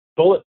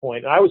bullet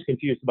point. And I was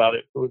confused about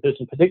it with this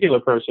in particular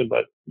person,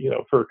 but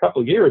for a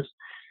couple of years.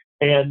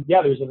 And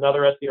yeah, there's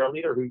another SDR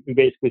leader who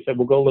basically said,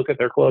 well, go look at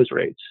their close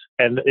rates.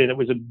 And it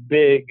was a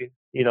big,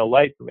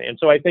 light for me. And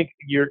so I think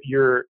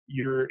your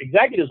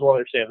executives will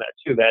understand that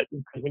too, that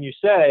because when you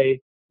say,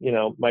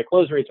 my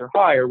close rates are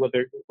higher, what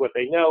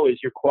they know is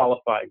you're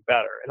qualifying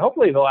better. And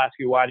hopefully they'll ask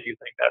you, why do you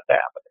think that's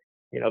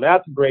happening?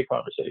 That's a great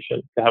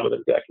conversation to have with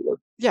an executive.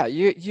 Yeah,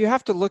 you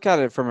have to look at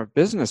it from a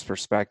business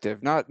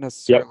perspective, not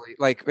necessarily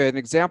like an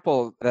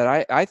example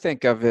that I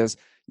think of is,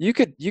 you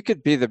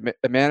could be the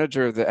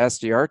manager of the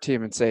SDR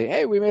team and say,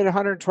 hey, we made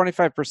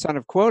 125%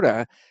 of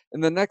quota.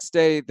 And the next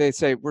day they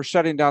say, we're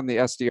shutting down the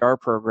SDR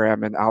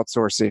program and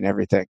outsourcing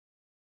everything.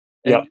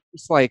 And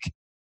it's like,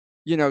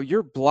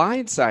 you're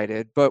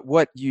blindsided, but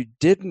what you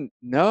didn't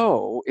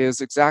know is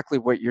exactly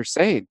what you're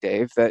saying,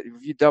 Dave, that if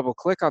you double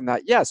click on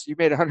that, yes, you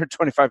made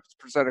 125%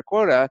 of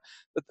quota,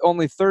 but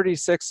only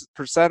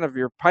 36% of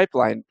your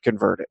pipeline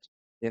converted,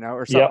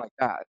 or something like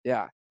that.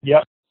 Yeah.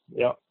 Yep.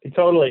 Yeah,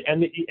 totally.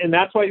 And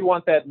that's why you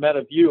want that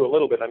meta view a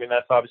little bit. I mean,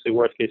 that's obviously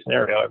worst case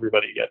scenario.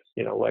 Everybody gets,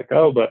 let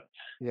go, and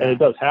Yeah. it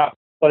does happen.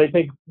 But I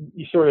think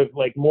you sort of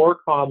like more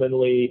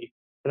commonly,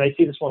 and I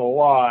see this one a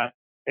lot,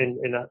 and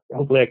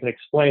hopefully I can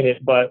explain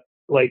it, but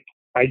like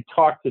I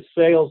talk to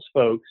sales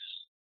folks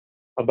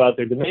about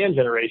their demand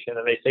generation,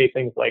 and they say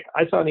things like,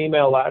 I saw an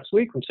email last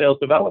week from sales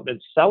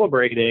development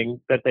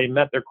celebrating that they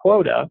met their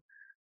quota.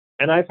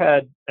 And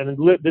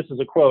this is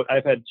a quote,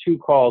 I've had 2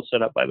 calls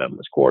set up by them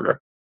this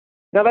quarter.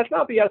 Now, that's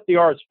not the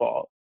SDR's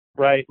fault,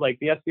 right? Like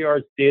the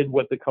SDRs did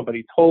what the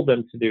company told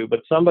them to do,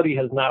 but somebody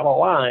has not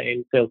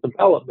aligned sales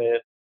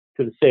development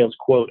to the sales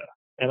quota.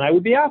 And I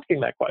would be asking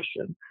that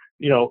question.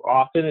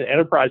 Often in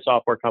enterprise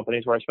software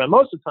companies where I spend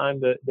most of the time,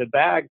 the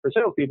bag for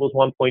salespeople is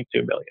 1.2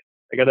 million.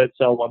 They got to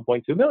sell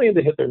 1.2 million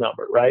to hit their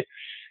number, right?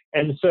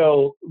 And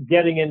so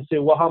getting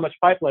into, well, how much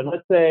pipeline?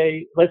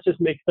 Let's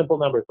just make simple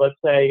numbers. Let's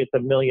say it's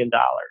 $1 million,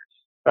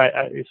 right?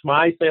 If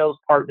my sales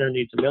partner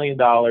needs $1 million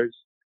to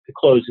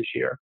close this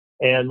year,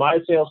 and my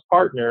sales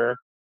partner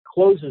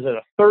closes at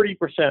a 30%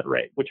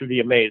 rate, which would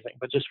be amazing,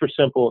 but just for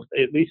simple,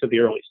 at least at the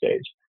early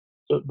stage.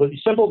 So, but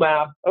simple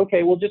math,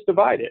 okay, we'll just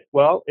divide it.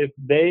 Well, if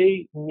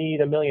they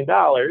need $1 million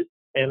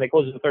and they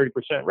close at a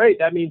 30% rate,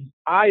 that means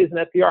I, as an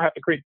SDR, have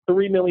to create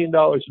 $3 million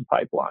in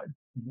pipeline.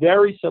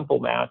 Very simple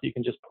math. You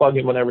can just plug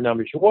in whatever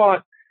numbers you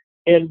want.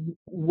 And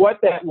what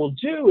that will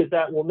do is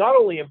that will not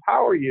only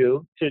empower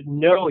you to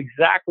know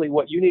exactly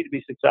what you need to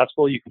be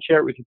successful, you can share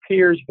it with your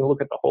peers, you can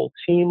look at the whole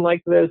team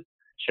like this,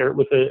 share it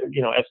with the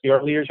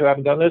SDR leaders who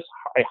haven't done this.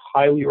 I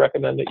highly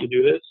recommend that you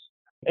do this.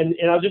 And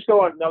I'll just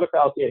go on another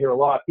fallacy I hear a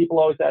lot. People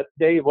always ask,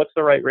 Dave, what's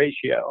the right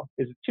ratio?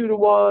 Is it 2 to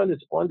 1? Is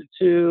it 1 to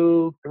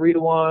 2? 3 to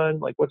 1?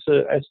 Like, what's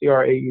the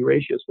SDR AE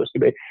ratio supposed to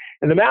be?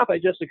 And the math I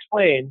just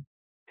explained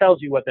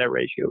tells you what that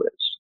ratio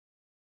is,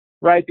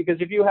 right?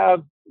 Because if you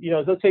have,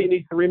 let's say you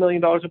need $3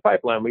 million of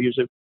pipeline. We use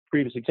a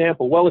previous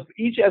example. Well, if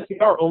each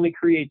SDR only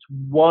creates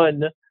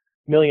 1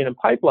 million in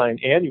pipeline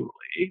annually,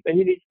 then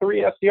you need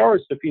 3 SDRs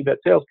to feed that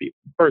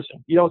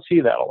person. You don't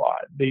see that a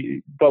lot.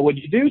 But what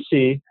you do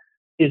see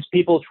is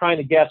people trying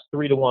to guess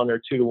 3 to 1 or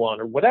 2 to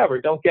 1 or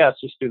whatever. Don't guess,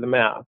 just do the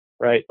math,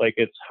 right? Like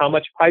it's how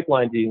much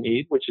pipeline do you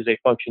need, which is a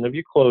function of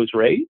your close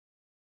rate.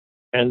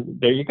 And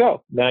there you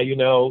go. Now you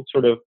know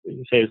sort of,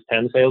 you say it's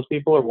 10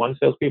 salespeople or 1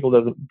 salespeople,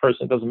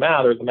 doesn't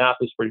matter. The math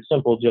is pretty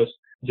simple.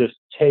 Just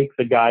take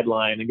the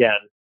guideline again.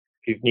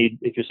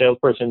 If your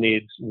salesperson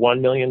needs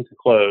 1 million to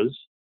close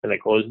and they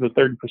close at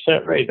the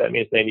 30% rate, that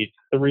means they need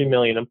 3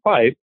 million in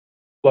pipe.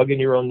 Plug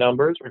in your own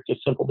numbers, or it's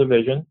just simple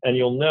division, and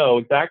you'll know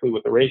exactly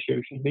what the ratio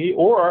should be,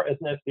 or as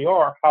an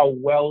SDR, how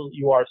well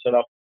you are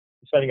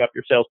setting up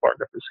your sales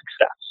partner for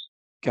success.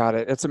 Got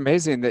it. It's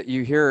amazing that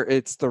you hear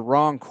it's the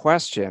wrong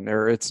question,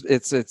 or it's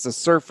a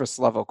surface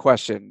level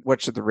question.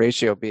 What should the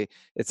ratio be?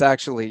 It's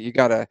actually, you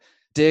got to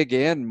dig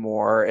in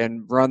more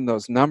and run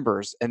those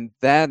numbers, and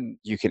then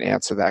you can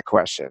answer that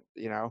question.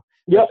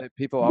 Yep.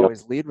 People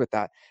always lead with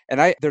that.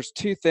 And there's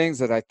 2 things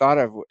that I thought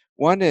of.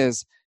 One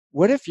is,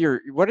 what if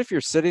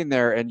you're sitting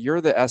there and you're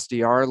the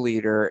SDR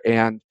leader,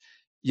 and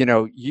you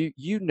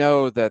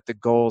know that the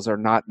goals are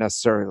not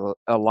necessarily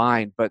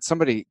aligned, but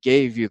somebody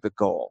gave you the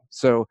goal.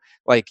 So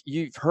like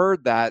you've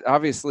heard that,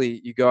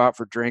 obviously you go out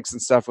for drinks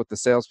and stuff with the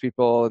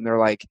salespeople, and they're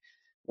like,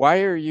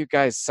 why are you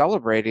guys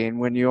celebrating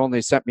when you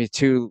only sent me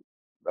 2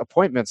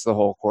 appointments the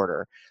whole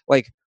quarter?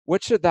 Like,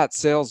 what should that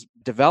sales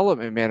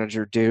development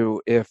manager do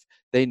if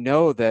they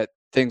know that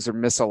things are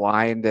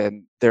misaligned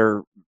and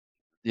they're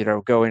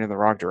going in the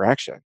wrong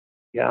direction?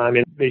 Yeah, I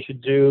mean, they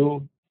should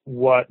do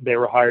what they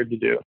were hired to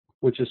do,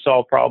 which is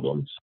solve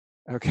problems.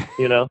 Okay.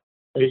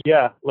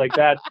 Yeah, like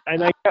that.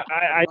 And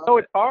I know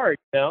it's hard.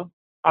 I'm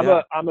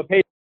a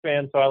Patriots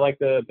fan, so I like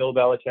the Bill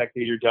Belichick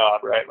do your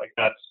job, right? Like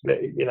that's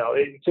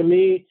to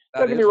me.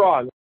 Don't get me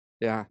wrong.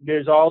 Yeah.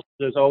 There's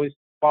always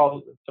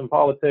some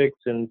politics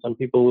and some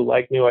people who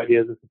like new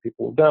ideas and some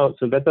people who don't.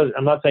 So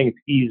I'm not saying it's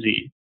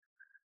easy,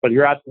 but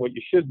you're asking what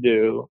you should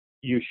do.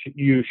 You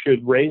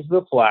should raise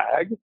the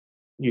flag.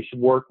 You should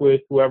work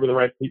with whoever the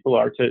right people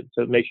are to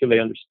make sure they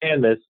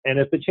understand this. And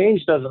if the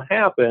change doesn't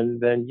happen,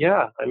 then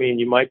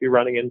you might be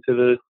running into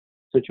the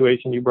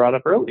situation you brought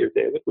up earlier,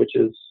 David, which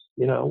is,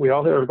 we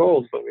all hit our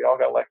goals, but we all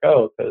got let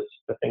go because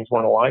the things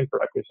weren't aligned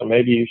correctly. So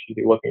maybe you should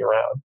be looking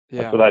around.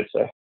 Yeah. That's what I'd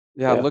say.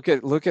 Yeah, look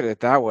at it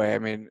that way. I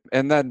mean,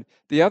 and then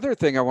the other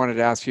thing I wanted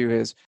to ask you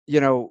is,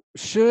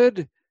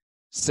 should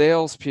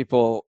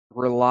salespeople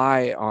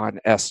rely on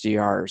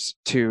SDRs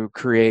to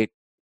create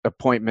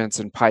appointments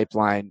and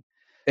pipeline?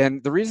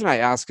 And the reason I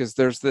ask is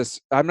there's this,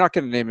 I'm not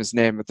going to name his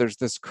name, but there's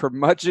this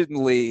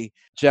curmudgeonly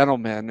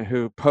gentleman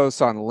who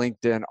posts on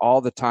LinkedIn all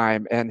the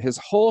time. And his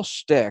whole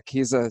shtick,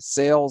 he's a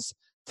sales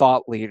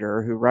thought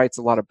leader who writes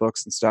a lot of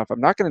books and stuff.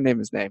 I'm not going to name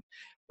his name,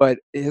 but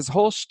his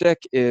whole shtick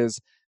is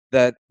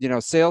that,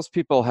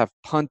 salespeople have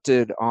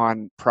punted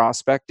on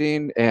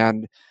prospecting,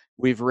 and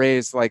we've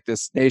raised like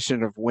this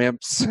nation of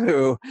wimps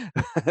who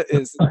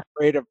is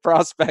afraid of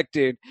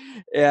prospecting.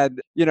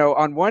 And,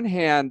 on one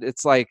hand,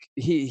 it's like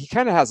he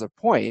kind of has a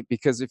point,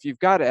 because if you've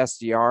got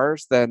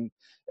SDRs, then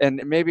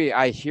And maybe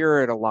I hear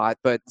it a lot,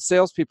 but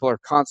salespeople are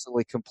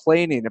constantly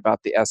complaining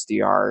about the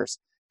SDRs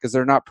because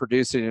they're not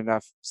producing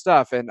enough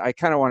stuff. And I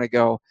kind of want to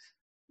go,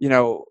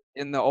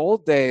 in the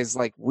old days,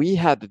 like we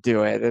had to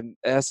do it, and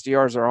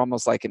SDRs are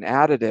almost like an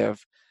additive.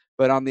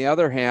 But on the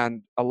other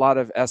hand, a lot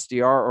of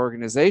SDR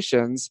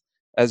organizations,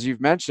 as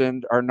you've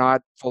mentioned, are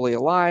not fully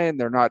aligned.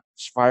 They're not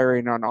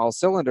firing on all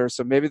cylinders.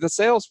 So maybe the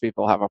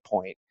salespeople have a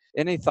point.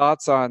 Any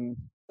thoughts on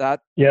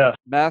that Yeah.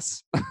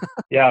 mess?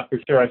 Yeah, for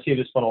sure. I see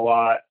this one a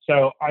lot.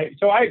 So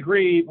I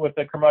agree with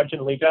the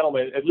curmudgeonly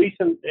gentleman, at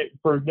least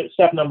for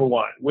step number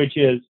one, which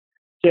is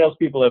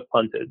salespeople have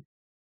punted.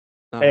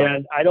 Uh-huh.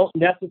 And I don't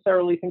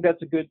necessarily think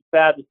that's a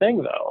bad thing,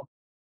 though.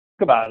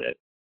 Think about it.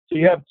 So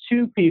you have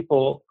two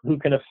people who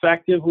can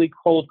effectively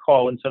cold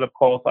call and set up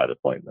qualified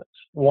appointments.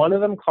 One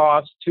of them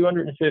costs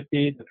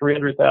 $250,000 to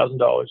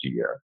 $300,000 a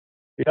year.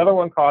 The other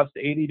one costs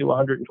 $80,000 to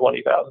 $120,000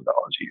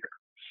 a year.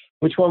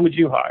 Which one would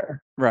you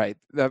hire? Right.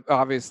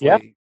 Obviously.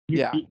 Yep.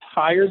 Yeah. You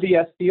hire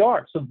the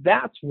SDR. So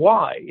that's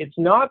why. It's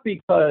not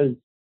because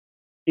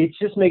it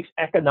just makes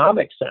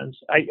economic sense.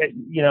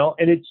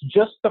 And it's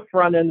just the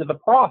front end of the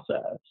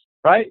process,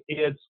 right?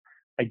 It's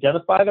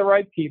identify the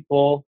right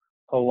people,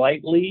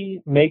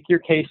 politely make your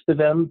case to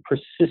them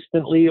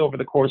persistently over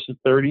the course of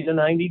 30 to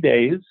 90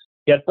 days,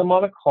 get them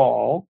on a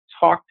call,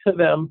 talk to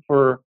them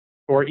or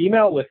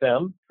email with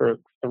them for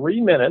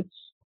 3 minutes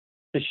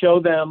to show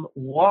them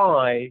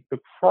why the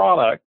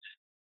product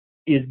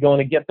is going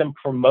to get them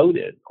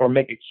promoted or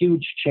make a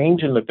huge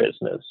change in the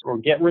business or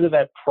get rid of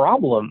that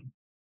problem,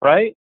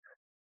 right?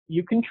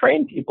 You can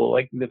train people.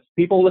 Like the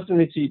people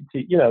listening to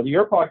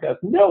your podcast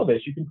know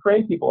this. You can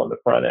train people on the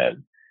front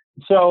end.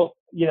 So,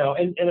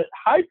 and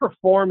high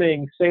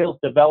performing sales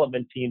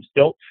development teams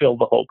don't fill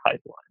the whole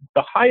pipeline.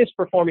 The highest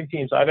performing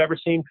teams I've ever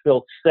seen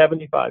fill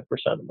 75%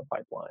 of the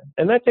pipeline.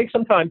 And that takes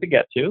some time to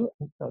get to.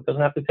 It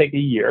doesn't have to take a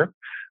year.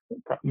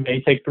 It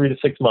may take 3 to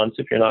 6 months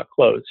if you're not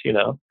close,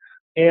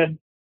 And,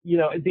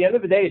 at the end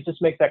of the day, it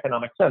just makes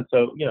economic sense.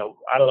 So,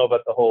 I don't know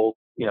about the whole,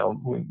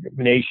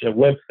 nation of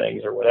wimp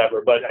things or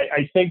whatever, but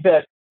I think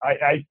that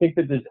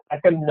there's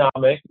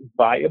economic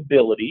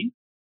viability.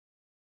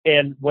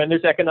 And when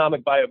there's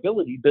economic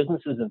viability,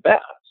 business isn't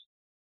bad,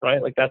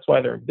 right? Like that's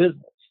why they're in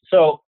business.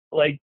 So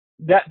like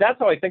that's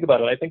how I think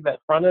about it. I think that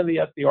front end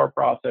of the SDR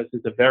process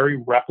is a very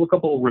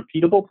replicable,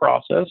 repeatable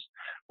process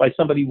by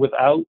somebody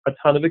without a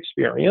ton of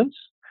experience,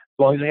 as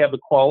long as they have the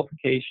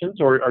qualifications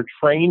or are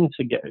trained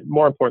to get,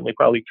 more importantly,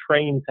 probably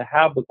trained to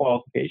have the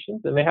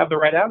qualifications and they have the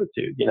right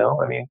attitude.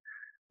 I mean,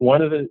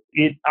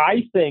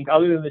 I think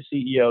other than the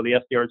CEO, the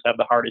SDRs have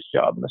the hardest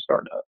job in the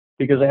startup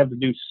because they have to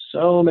do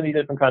so many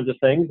different kinds of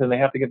things and they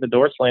have to get the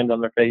door slammed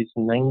on their face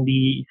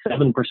 97%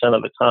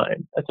 of the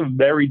time. That's a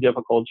very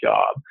difficult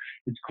job.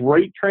 It's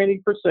great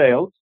training for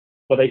sales,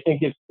 but I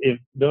think if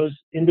those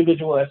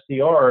individual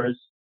SDRs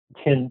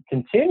can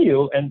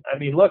continue, and I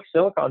mean, look,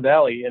 Silicon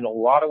Valley in a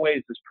lot of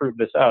ways has proved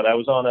this out. I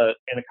was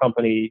in a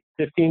company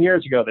 15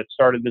 years ago that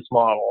started this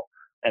model,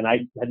 and I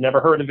had never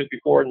heard of it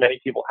before, and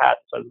many people hadn't.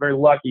 So I was very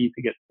lucky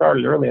to get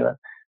started early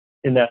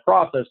in that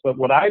process. But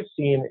what I've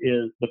seen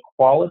is the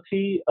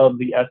quality of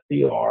the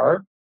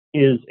SDR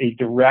is a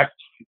direct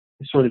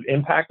sort of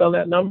impact on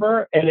that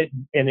number, and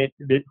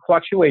it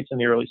fluctuates in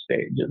the early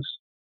stages.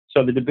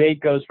 So the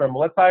debate goes from,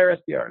 let's hire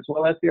SDRs.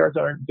 Well, SDRs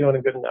aren't doing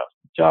a good enough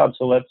job,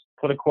 so let's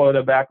put a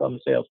quota back on the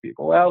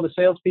salespeople. Well, the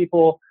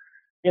salespeople,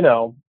 they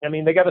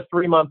got a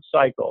 3-month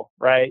cycle,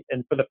 right?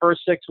 And for the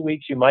first 6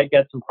 weeks, you might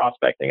get some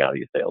prospecting out of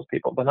your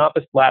salespeople, but not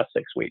the last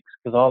 6 weeks,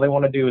 because all they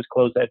want to do is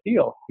close that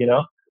deal,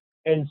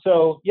 And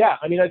so, yeah,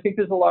 I think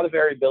there's a lot of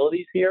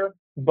variabilities here,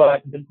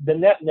 but the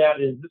net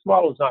is this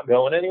model is not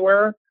going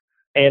anywhere.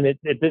 And at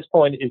this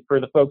point, for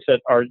the folks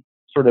that are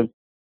sort of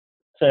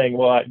saying,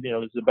 well,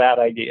 this is a bad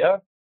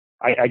idea,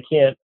 I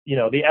can't,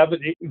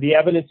 the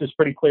evidence is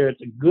pretty clear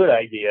it's a good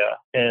idea,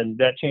 and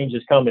that change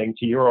is coming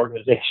to your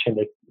organization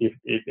if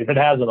it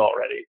hasn't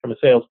already from a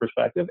sales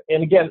perspective.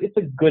 And again, it's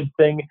a good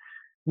thing,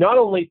 not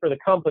only for the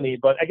company,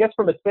 but I guess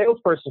from a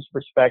salesperson's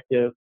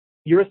perspective,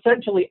 you're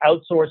essentially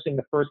outsourcing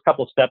the first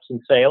couple steps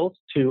in sales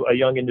to a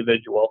young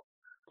individual,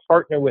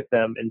 partner with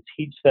them and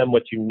teach them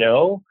what you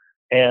know,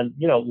 and,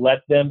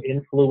 let them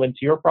influence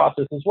your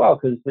process as well.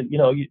 Because,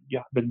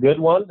 the good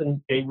ones,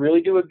 and they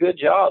really do a good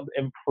job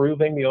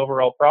improving the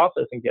overall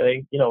process and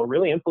getting,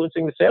 really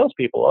influencing the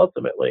salespeople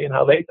ultimately and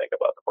how they think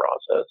about the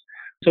process.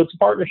 So it's a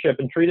partnership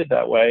and treat it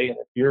that way. And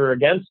if you're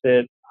against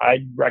it,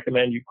 I'd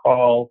recommend you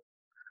call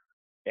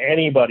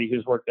anybody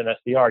who's worked in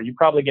SDR. You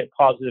probably get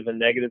positive and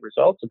negative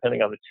results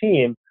depending on the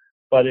team.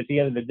 But at the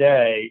end of the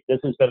day, this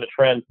has been a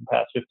trend for the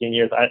past 15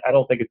 years. I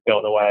don't think it's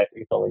going away. I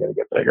think it's only going to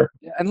get bigger.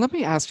 And let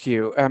me ask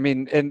you, and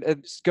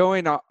it's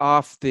going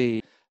off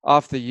the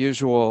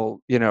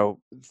usual,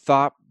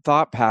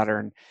 thought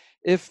pattern.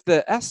 If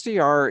the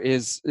SDR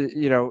is,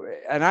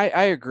 and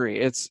I agree,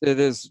 it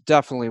is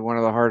definitely one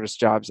of the hardest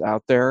jobs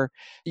out there.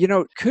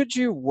 Could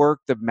you work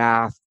the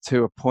math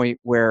to a point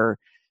where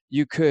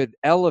you could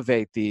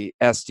elevate the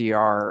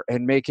SDR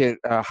and make it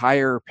a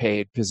higher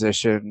paid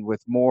position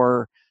with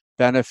more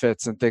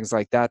benefits and things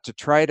like that to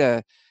try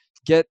to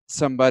get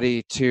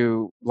somebody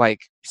to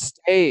like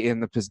stay in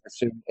the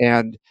position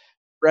and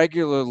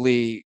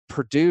regularly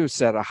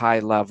produce at a high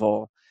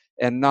level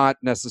and not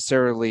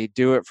necessarily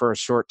do it for a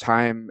short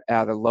time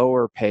at a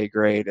lower pay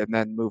grade and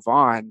then move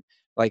on,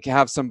 like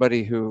have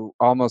somebody who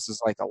almost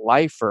is like a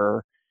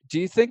lifer. Do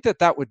you think that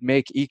that would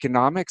make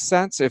economic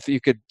sense if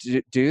you could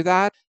do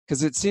that?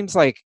 Because it seems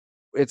like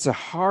it's a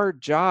hard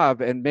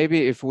job. And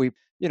maybe if we,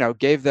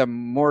 gave them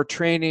more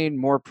training,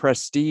 more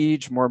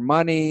prestige, more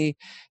money,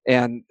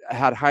 and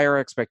had higher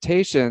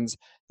expectations,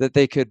 that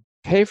they could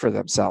pay for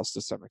themselves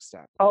to some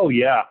extent. Oh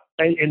yeah,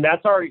 and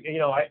that's our,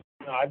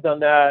 I've done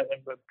that,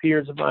 and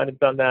peers of mine have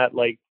done that.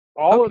 Like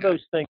all of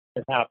those things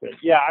can happen.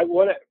 Yeah,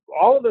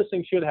 all of those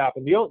things should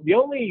happen. The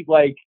only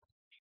like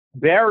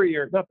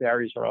barrier, not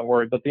barrier is the wrong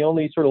word, but the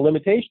only sort of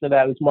limitation of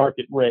that is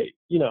market rate.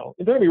 Don't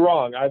get me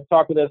wrong. I've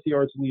talked with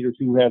SDRs leaders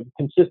who have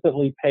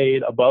consistently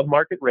paid above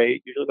market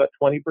rate, usually about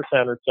 20%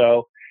 or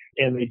so.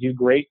 And they do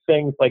great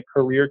things like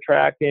career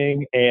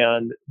tracking.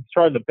 And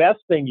sort of the best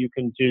thing you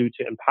can do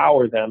to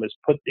empower them is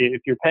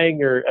if you're paying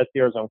your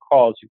SDRs on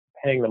calls, you're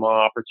paying them on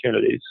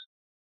opportunities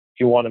if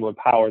you want to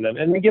empower them.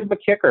 And then give them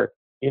a kicker,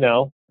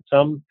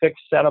 some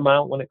fixed set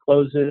amount when it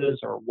closes,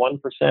 or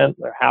 1%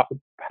 or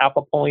half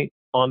a point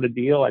on the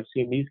deal. I've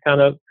seen these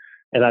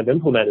and I've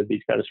implemented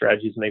these kind of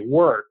strategies, and they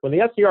work. When the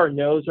SDR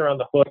knows they're on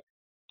the hook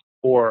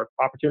for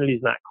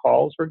opportunities, not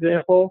calls, for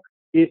example,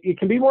 it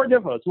can be more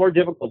difficult. It's a more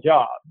difficult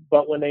job.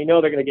 But when they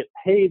know they're going to get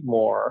paid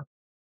more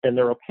and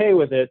they're okay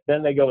with it,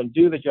 then they go and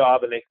do the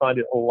job, and they find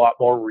it a lot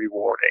more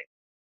rewarding.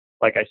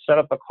 Like I set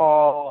up a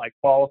call, I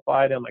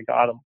qualified him, I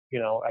got him,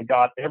 I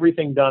got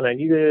everything done I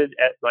needed.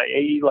 At my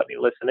AE let me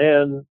listen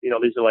in.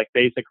 These are like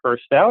basic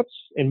first steps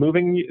in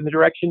moving in the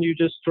direction you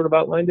just sort of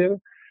outlined, David.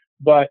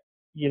 But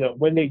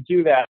when they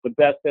do that, the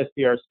best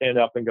SDRs stand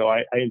up and go,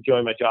 I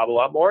enjoy my job a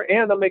lot more,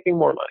 and I'm making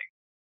more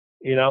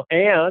money.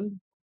 And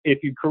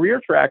if you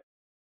career track,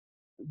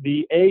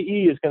 the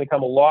AE is going to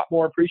come a lot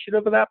more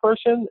appreciative of that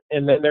person,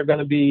 and then they're going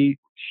to be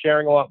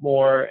sharing a lot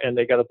more, and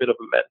they got a bit of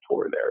a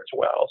mentor there as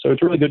well. So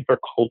it's really good for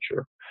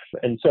culture.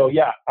 And so,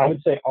 yeah, I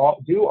would say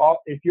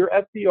if your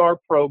SDR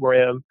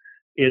program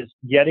is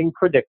getting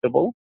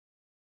predictable,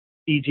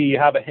 e.g., you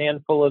have a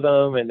handful of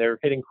them and they're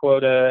hitting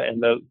quota,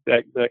 and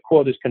the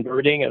quota is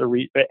converting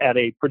at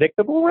a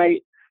predictable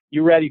rate,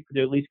 you're ready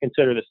to at least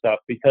consider this stuff,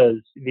 because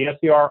the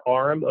SDR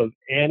arm of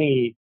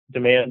any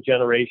demand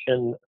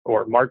generation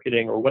or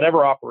marketing or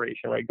whatever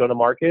operation, right, go to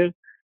market,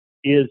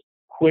 is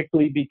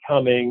quickly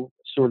becoming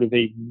sort of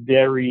a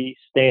very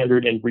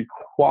standard and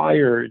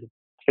required,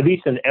 at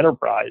least in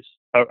enterprise,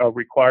 a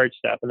required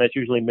step. And that's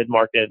usually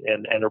mid-market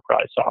and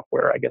enterprise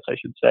software, I guess I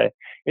should say.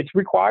 It's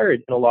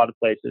required in a lot of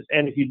places.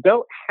 And if you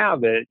don't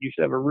have it, you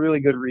should have a really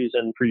good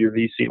reason for your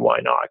VC why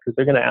not, because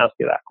they're going to ask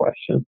you that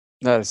question.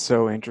 That is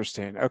so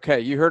interesting.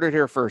 Okay, you heard it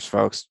here first,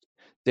 folks.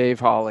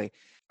 Dave Hawley.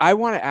 I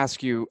want to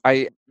ask you,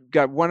 I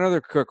got one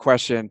other quick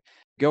question.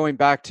 Going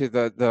back to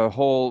the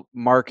whole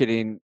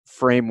marketing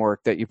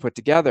framework that you put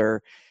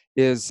together,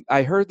 is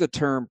I heard the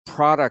term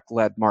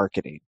product-led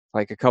marketing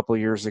like a couple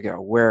of years ago,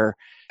 where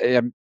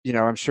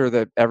I'm sure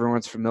that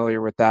everyone's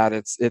familiar with that.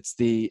 It's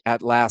the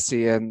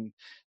Atlassian,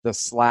 the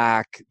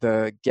Slack,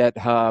 the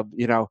GitHub,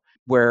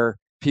 where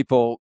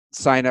people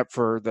sign up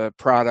for the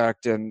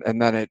product and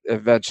then it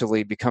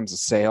eventually becomes a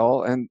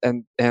sale.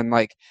 And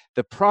like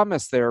the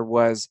promise there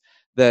was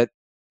that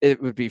it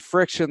would be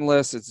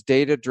frictionless. It's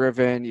data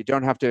driven. You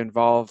don't have to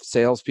involve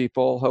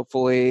salespeople,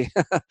 hopefully.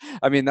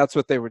 I mean, that's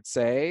what they would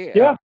say.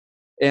 Yeah.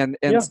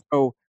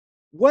 So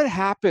what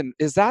happened?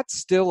 Is that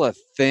still a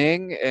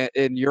thing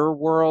in your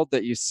world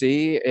that you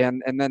see?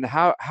 And then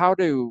how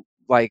do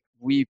like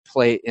we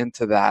play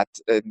into that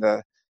in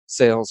the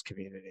sales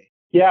community?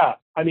 Yeah.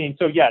 I mean,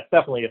 so yeah, it's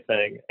definitely a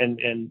thing.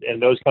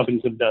 And those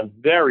companies have done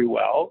very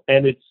well.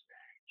 And it's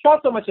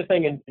not so much a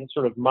thing in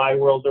sort of my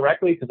world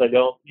directly, because I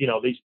don't,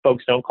 these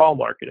folks don't call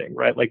marketing,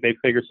 right? Like they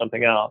figure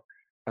something out.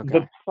 Okay.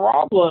 The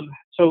problem,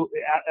 so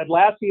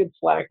Atlassian,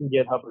 Slack, and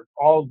GitHub are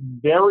all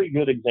very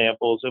good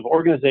examples of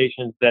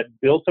organizations that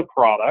built a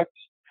product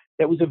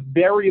that was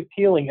very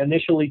appealing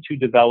initially to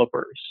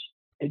developers.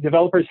 And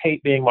developers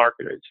hate being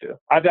marketed to.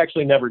 I've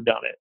actually never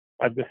done it.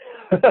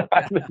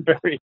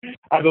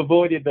 I've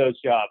avoided those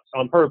jobs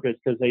on purpose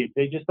because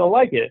they just don't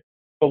like it.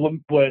 But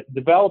what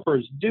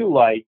developers do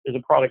like is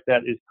a product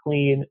that is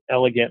clean,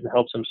 elegant, and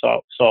helps them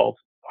solve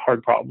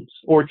hard problems,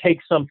 or take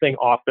something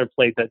off their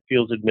plate that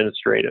feels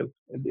administrative.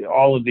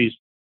 All of these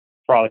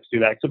products do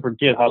that, except for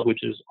GitHub,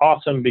 which is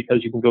awesome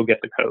because you can go get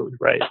the code,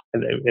 right?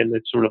 And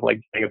it's sort of like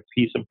getting a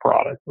piece of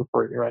product for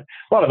free, right?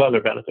 A lot of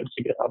other benefits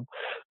to GitHub.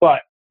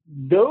 But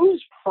those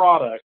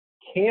products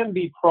can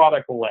be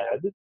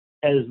product-led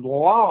as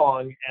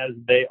long as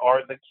they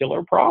are the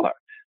killer product.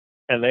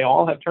 And they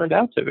all have turned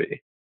out to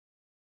be.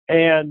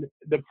 And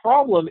the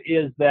problem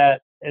is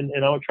that, and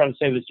I'm trying to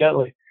say this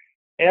gently,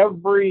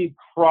 every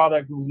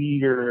product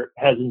leader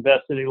has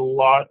invested a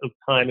lot of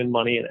time and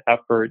money and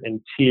effort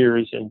and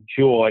tears and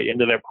joy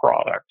into their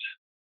product.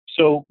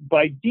 So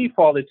by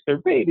default, it's their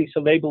baby,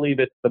 so they believe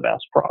it's the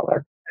best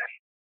product.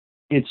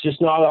 It's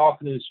just not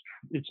often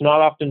it's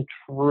not often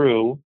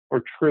true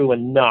or true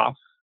enough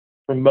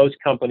for most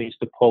companies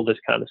to pull this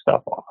kind of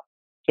stuff off.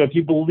 So if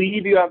you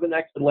believe you have the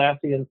next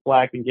Atlassian,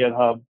 Slack, and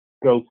GitHub,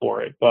 go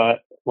for it. But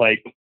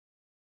like,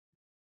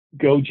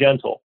 go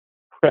gentle,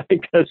 right?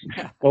 Because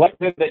the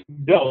likelihood that you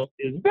don't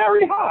is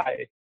very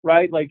high,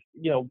 right? Like,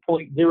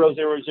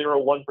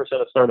 0.0001%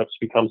 of startups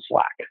become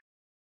Slack,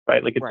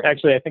 right? Like, it's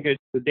actually, I think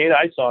the data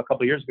I saw a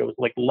couple of years ago was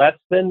like less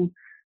than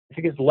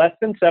 7%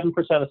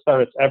 of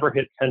startups ever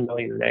hit 10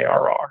 million in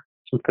ARR.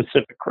 Some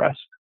Pacific Crest.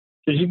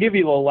 So you give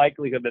you the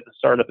likelihood that the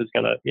startup is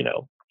going to,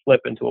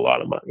 flip into a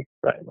lot of money,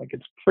 right? Like,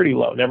 it's pretty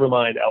low. Never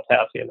mind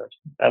Atlassian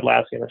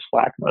or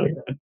Slack money.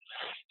 Right?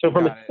 So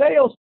from a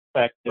sales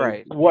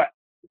perspective, what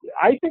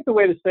I think the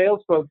way the sales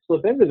folks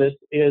slip into this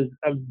is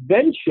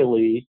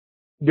eventually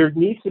there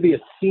needs to be a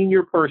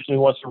senior person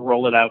who wants to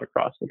roll it out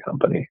across the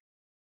company,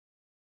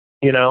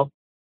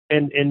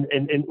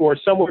 and or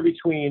somewhere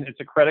between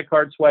it's a credit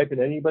card swipe and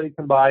anybody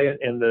can buy it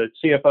and the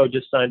CFO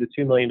just signed a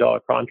 $2 million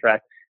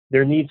contract.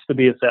 There needs to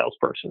be a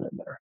salesperson in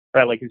there,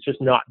 right? Like, it's just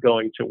not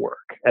going to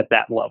work at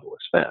that level of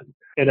spend.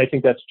 And I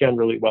think that's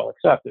generally well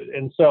accepted.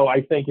 And so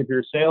I think if you're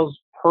a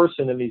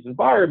salesperson in these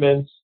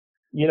environments,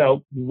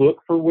 look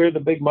for where the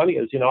big money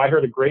is. I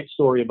heard a great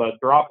story about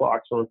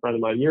Dropbox from a friend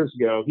of mine years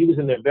ago. He was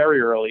in there very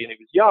early and he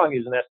was young. He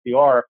was an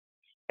SDR.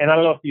 And I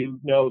don't know if you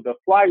know the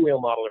flywheel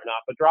model or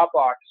not, but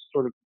Dropbox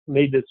sort of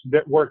made this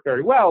work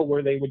very well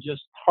where they would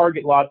just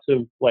target lots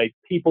of like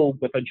people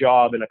with a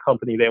job in a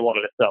company they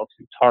wanted to sell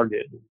to,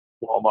 Target,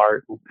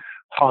 Walmart,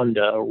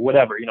 Honda, or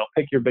whatever,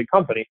 pick your big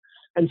company.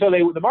 And so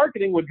the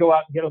marketing would go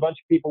out and get a bunch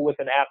of people with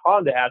an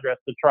Honda address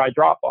to try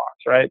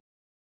Dropbox, right?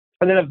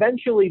 And then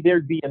eventually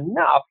there'd be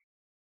enough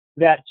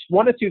that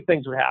one of two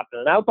things would happen.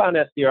 An outbound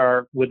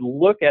SDR would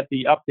look at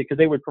the uptick because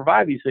they would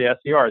provide these to the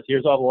SDRs.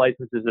 Here's all the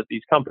licenses at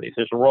these companies.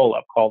 There's a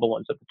roll-up, call the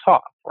ones at the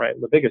top, right?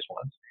 The biggest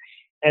ones.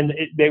 And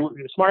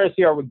the smart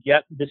SDR would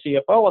get the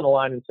CFO on the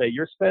line and say,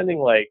 you're spending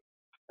like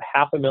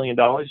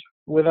 $500,000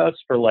 with us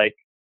for like,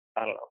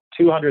 I don't know,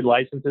 200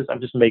 licenses.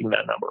 I'm just making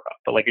that number up,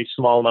 but like a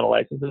small amount of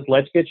licenses.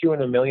 Let's get you in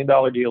 $1 million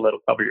deal that'll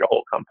cover your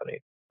whole company,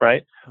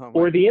 right?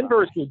 Or the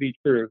inverse would be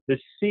true. The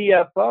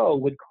CFO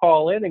would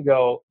call in and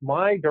go,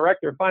 my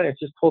director of finance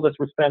just told us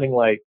we're spending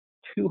like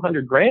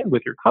 200 grand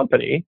with your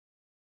company.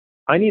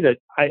 I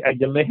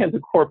demand a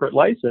corporate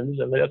license.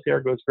 And the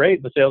SDR goes, great.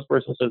 And the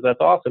salesperson says,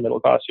 that's awesome. It'll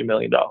cost you $1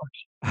 million.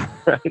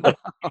 Right?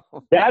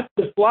 That's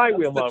the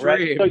flywheel model,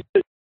 right?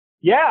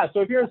 So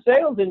if you're in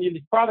sales and you're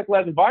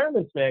product-led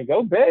environments, man,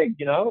 go big,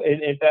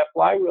 if that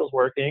flywheel's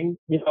working,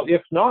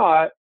 if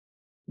not,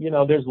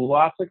 there's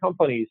lots of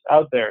companies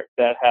out there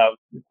that have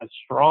a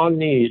strong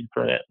need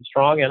for a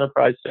strong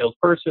enterprise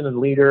salesperson and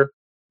leader.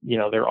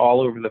 They're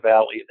all over the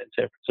valley and in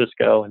San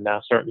Francisco and now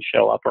starting to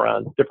show up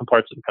around different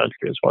parts of the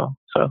country as well.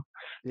 So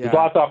there's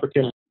lots of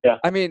opportunity. Yeah.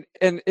 I mean,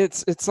 and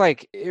it's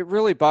like, it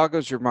really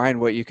boggles your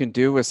mind what you can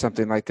do with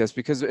something like this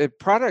because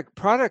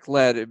product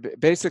led,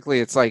 basically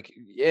it's like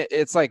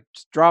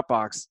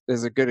Dropbox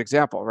is a good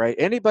example, right?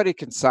 Anybody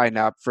can sign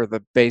up for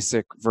the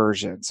basic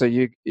version. So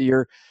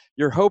you're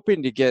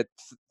hoping to get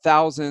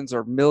thousands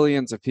or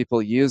millions of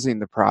people using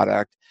the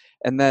product.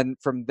 And then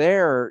from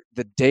there,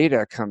 the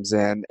data comes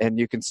in and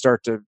you can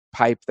start to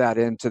pipe that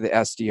into the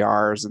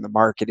SDRs and the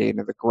marketing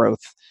and the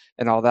growth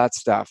and all that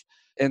stuff.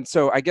 And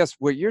so I guess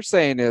what you're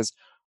saying is,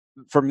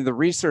 from the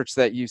research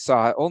that you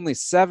saw, only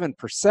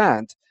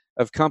 7%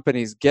 of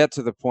companies get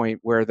to the point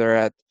where they're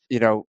at,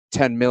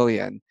 10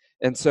 million.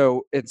 And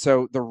so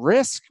the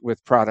risk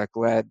with product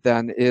led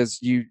then is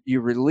you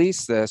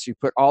release this, you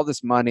put all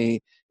this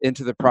money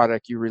into the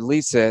product, you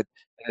release it,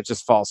 and it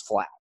just falls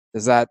flat.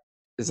 Is that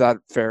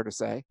fair to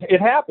say?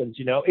 It happens,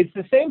 It's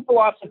the same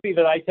philosophy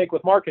that I take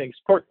with marketing, it's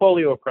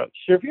portfolio approach.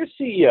 So if you're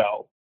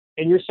CEO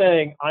and you're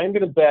saying, I'm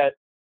going to bet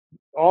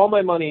all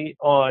my money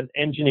on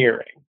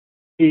engineering,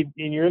 and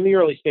you're in the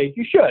early stage,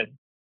 you should,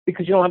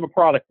 because you don't have a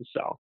product to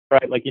sell,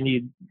 right? Like, you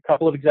need a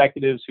couple of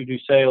executives who do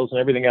sales and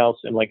everything else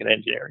and like an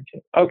engineering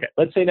team. Okay,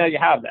 let's say now you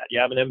have that. You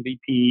have an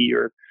MVP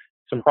or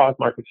some product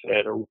market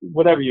fit or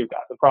whatever you've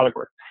got, the product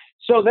work.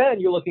 So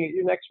then you're looking at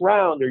your next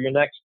round or your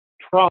next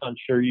tranche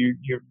or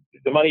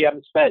the money you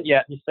haven't spent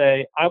yet, and you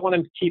say, I want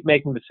to keep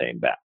making the same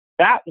bet.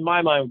 That, in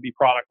my mind, would be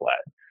product-led.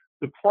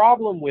 The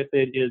problem with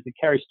it is it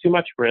carries too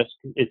much risk.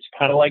 It's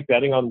kind of like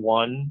betting on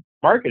one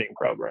marketing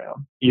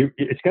program.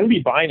 It's going to be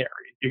binary.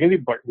 You're going to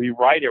be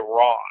right or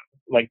wrong,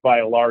 like by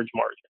a large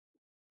margin,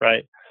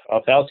 right?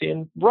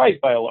 Atlassian, right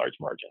by a large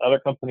margin. Other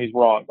companies,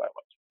 wrong by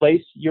much.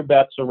 Place your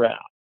bets around.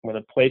 I'm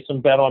going to place some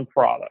bet on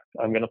product.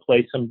 I'm going to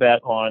place some bet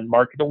on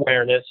market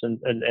awareness and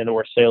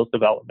or sales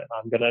development.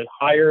 I'm going to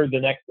hire the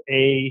next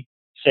A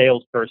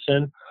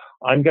salesperson.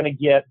 I'm going to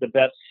get the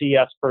best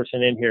CS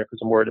person in here because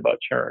I'm worried about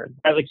churn.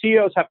 Like,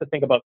 CEOs have to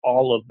think about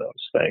all of those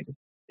things.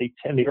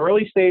 In the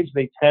early stage,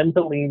 they tend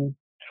to lean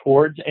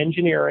towards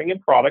engineering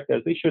and product,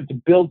 as they should, to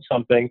build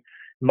something.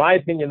 In my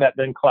opinion, that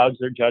then clouds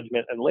their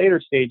judgment in later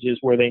stages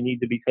where they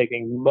need to be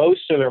taking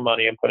most of their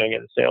money and putting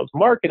it in sales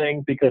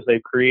marketing because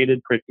they've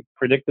created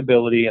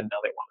predictability and now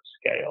they want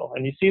to scale.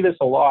 And you see this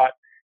a lot.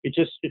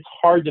 It's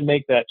hard to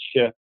make that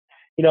shift.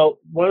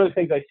 One of the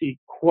things I see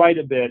quite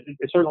a bit,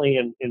 certainly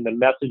in the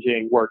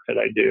messaging work that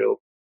I do,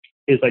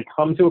 is I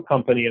come to a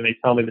company and they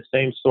tell me the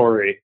same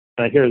story,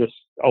 and I hear this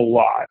a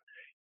lot,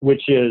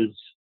 which is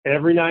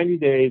every 90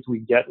 days we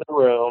get in the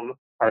room,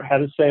 our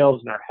head of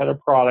sales and our head of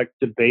product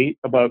debate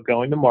about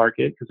going to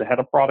market because the head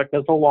of product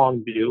has a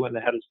long view and the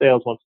head of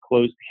sales wants to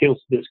close deals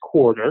this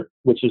quarter,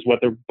 which is what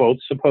they're both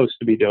supposed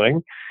to be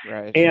doing.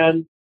 Right.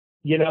 And,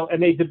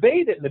 and they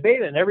debate it,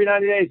 and every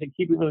 90 days they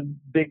keep it in a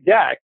big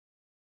deck.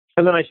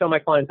 And then I show my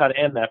clients how to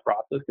end that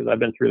process because I've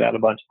been through that a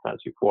bunch of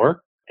times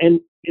before. And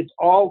it's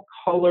all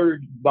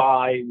colored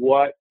by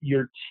what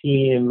your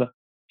team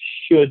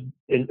should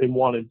and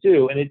want to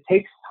do. And it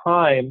takes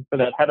time for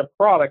that head of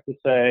product to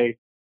say,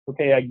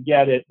 okay, I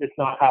get it. It's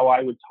not how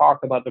I would talk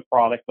about the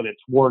product, but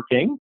it's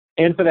working.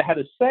 And for the head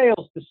of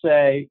sales to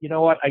say, you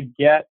know what, I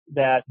get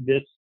that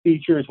this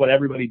feature is what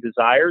everybody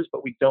desires,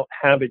 but we don't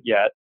have it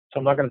yet. So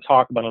I'm not going to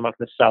talk about it. I'm not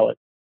going to sell it.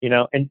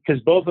 And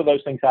because both of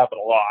those things happen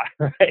a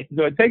lot, right?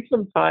 So it takes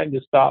some time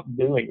to stop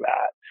doing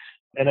that.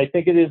 And I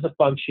think it is a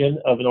function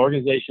of an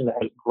organization that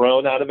has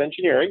grown out of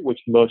engineering, which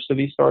most of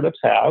these startups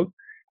have,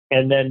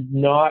 and then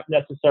not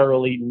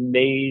necessarily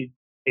made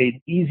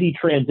an easy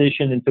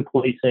transition into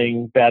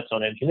placing bets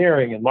on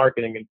engineering and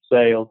marketing and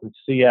sales and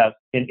CS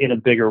in a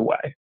bigger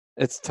way.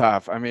 It's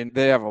tough. I mean,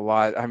 they have a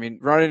lot. I mean,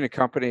 running a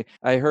company,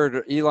 I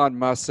heard Elon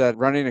Musk said,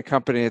 running a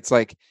company, it's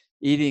like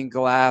eating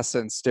glass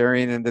and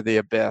staring into the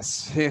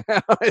abyss.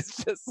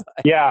 It's just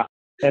like, yeah.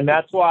 And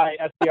that's why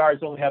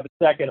SDRs only have the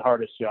second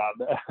hardest job.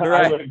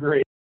 Right. I would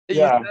agree. You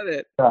said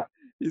it. Yeah.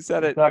 You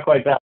said it. It's not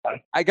quite that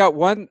bad. I got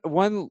one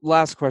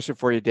last question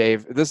for you,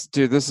 Dave. This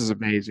is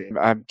amazing.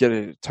 I'm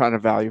getting a ton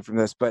of value from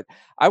this, but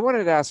I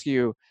wanted to ask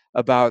you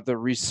about the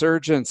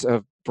resurgence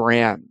of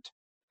brand,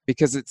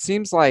 because it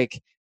seems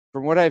like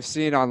from what I've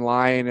seen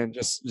online and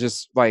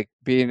just like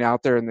being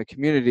out there in the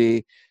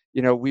community,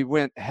 we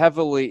went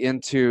heavily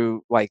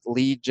into like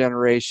lead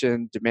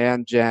generation,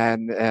 demand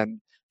gen,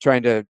 and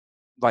trying to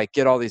like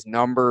get all these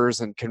numbers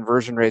and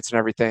conversion rates and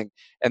everything.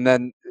 And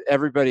then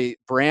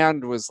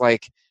brand was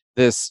like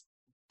this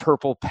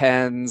purple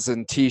pens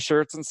and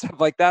t-shirts and stuff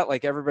like that.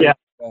 Like everybody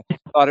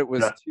thought it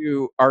was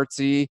too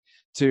artsy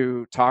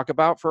to talk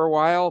about for a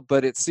while,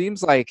 but it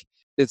seems like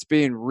it's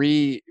being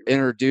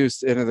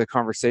reintroduced into the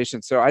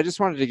conversation. So I just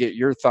wanted to get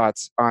your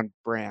thoughts on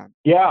brand.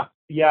 Yeah.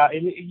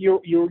 And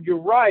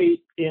you're right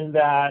in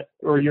that,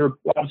 or your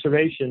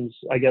observations,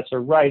 I guess,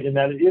 are right in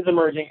that it is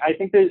emerging. I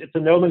think that it's a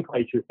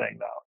nomenclature thing,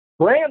 though.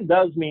 Brand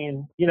does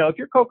mean, if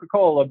you're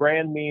Coca-Cola,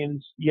 brand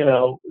means,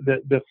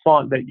 the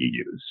font that you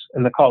use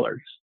and the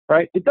colors,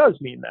 right? It does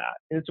mean that,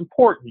 and it's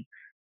important.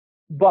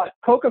 But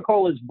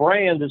Coca-Cola's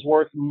brand is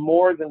worth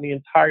more than the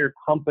entire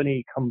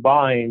company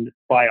combined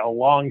by a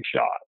long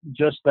shot.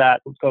 Just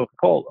that with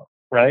Coca-Cola,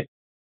 right?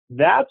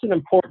 That's an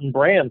important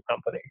brand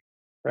company,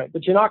 right?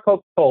 But you're not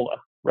Coca-Cola,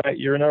 right?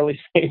 You're an early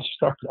stage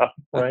startup,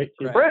 right?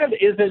 Your brand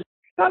isn't,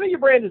 not that your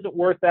brand isn't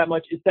worth that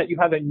much, it's that you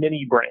have a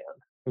mini brand,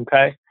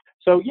 okay?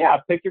 So yeah,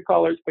 pick your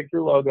colors, pick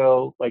your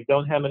logo, like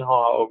don't hem and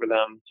haw over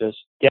them. Just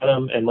get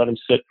them and let them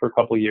sit for a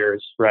couple of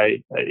years,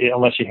 right?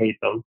 Unless you hate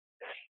them.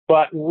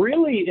 But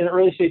really, in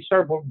early stage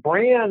startup,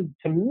 brand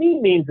to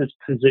me means it's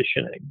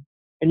positioning.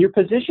 And your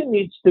position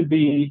needs to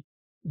be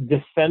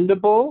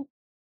defendable,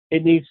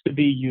 it needs to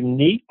be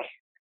unique,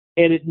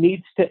 and it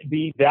needs to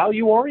be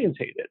value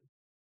orientated.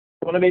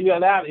 What I mean by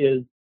that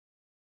is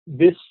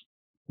this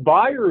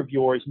buyer of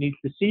yours needs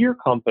to see your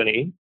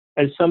company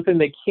as something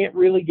they can't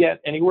really get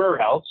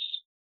anywhere else.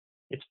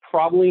 It's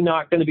probably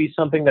not going to be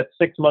something that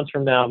 6 months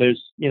from now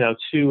there's,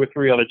 2 or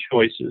 3 other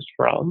choices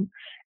from.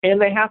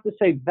 And they have to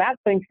say, that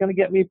thing's going to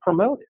get me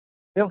promoted.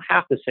 They don't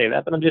have to say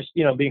that, but I'm just,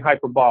 being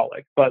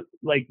hyperbolic. But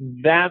like,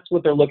 that's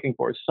what they're looking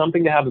for,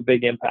 something to have a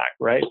big impact,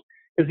 right?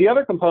 Because the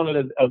other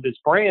component of this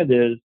brand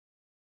is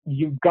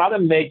you've got to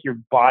make your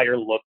buyer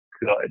look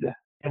good.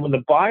 And when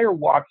the buyer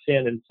walks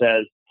in and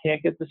says,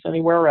 can't get this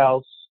anywhere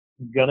else,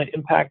 going to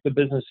impact the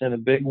business in a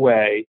big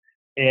way,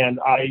 and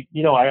I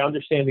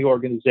understand the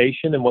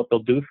organization and what they'll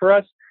do for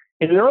us.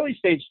 In an early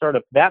stage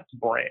startup, that's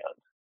brand,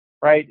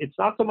 right? It's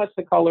not so much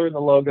the color and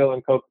the logo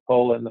and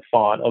Coca-Cola and the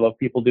font, although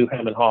people do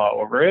hem and haw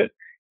over it.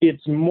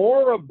 It's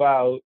more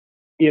about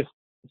if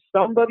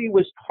somebody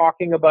was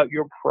talking about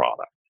your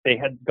product, they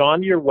had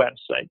gone to your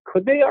website,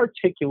 could they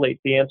articulate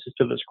the answers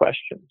to those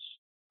questions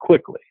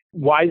quickly?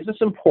 Why is this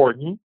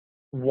important?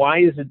 Why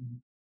is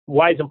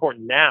it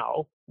important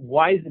now?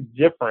 Why is it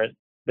different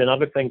than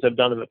other things I've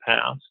done in the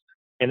past?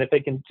 And if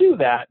they can do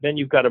that, then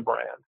you've got a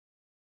brand,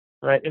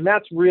 right? And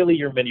that's really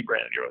your mini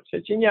brand of your own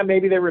pitch. And yeah,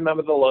 maybe they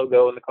remember the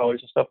logo and the colors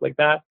and stuff like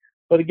that.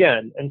 But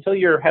again, until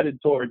you're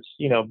headed towards,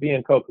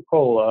 being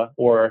Coca-Cola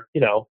or,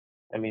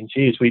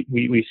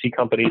 we see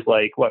companies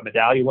like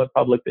Medallion went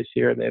public this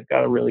year and they've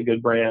got a really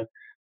good brand.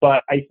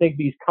 But I think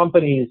these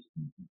companies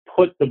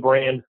put the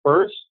brand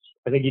first.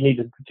 I think you need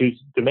to do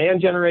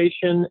demand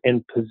generation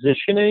and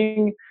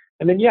positioning.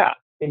 And then,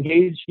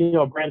 engage,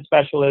 a brand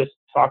specialist,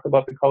 talk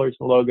about the colors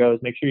and logos,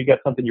 make sure you get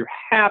something you're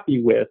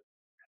happy with,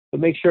 but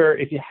make sure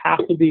if you have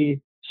to be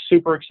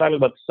super excited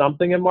about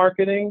something in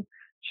marketing,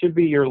 should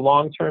be your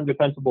long-term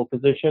defensible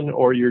position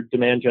or your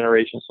demand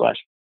generation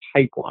 /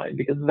 pipeline,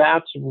 because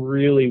that's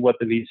really what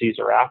the VCs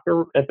are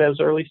after at those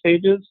early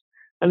stages.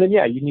 And then,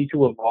 yeah, you need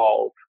to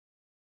evolve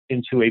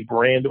into a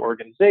brand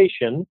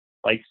organization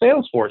like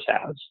Salesforce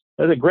has.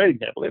 That's a great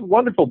example. They have a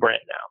wonderful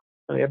brand now.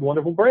 And they have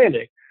wonderful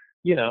branding,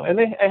 and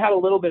they had a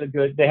little bit of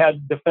they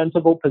had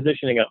defensible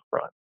positioning up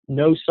front.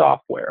 No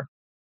software,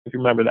 if you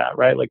remember that,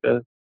 right? Like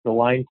the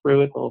line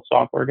through it, the little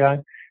software guy.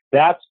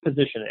 That's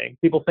positioning.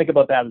 People think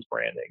about that as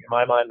branding. In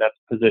my mind, that's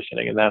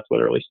positioning, and that's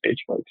what early stage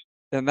folks.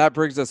 And that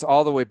brings us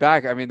all the way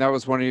back. I mean, that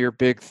was one of your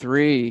big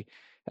three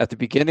at the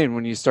beginning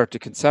when you start to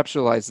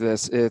conceptualize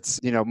this.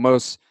 It's,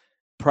 most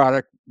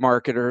product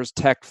marketers,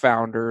 tech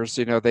founders,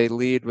 they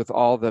lead with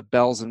all the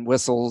bells and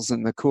whistles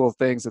and the cool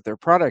things that their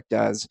product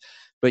does.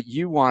 But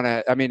you want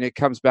to, it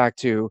comes back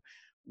to,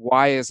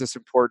 why is this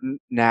important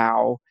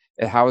now?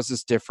 And how is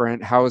this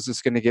different? How is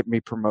this going to get me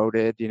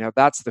promoted?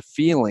 That's the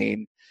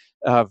feeling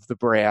of the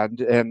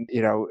brand. And,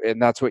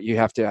 and that's what you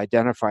have to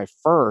identify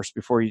first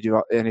before you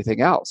do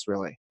anything else,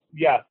 really.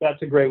 Yeah,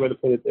 that's a great way to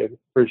put it, David,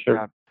 for sure.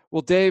 Yeah.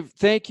 Well, Dave,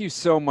 thank you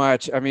so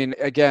much.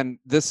 Again,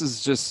 this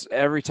is just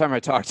every time I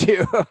talk to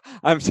you,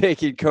 I'm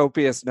taking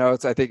copious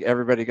notes. I think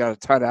everybody got a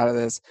ton out of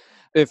this.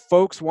 If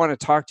folks want to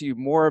talk to you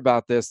more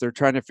about this, they're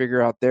trying to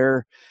figure out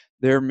their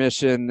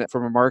mission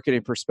from a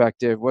marketing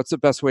perspective, what's the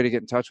best way to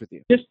get in touch with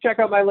you? Just check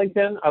out my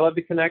LinkedIn. I love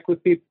to connect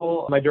with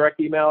people. My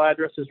direct email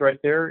address is right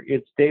there.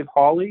 It's Dave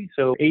Hawley.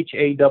 So Hawley.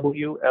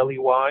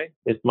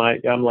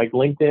 I'm like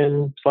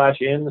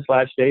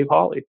LinkedIn/in/Dave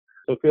Hawley.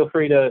 So feel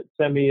free to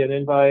send me an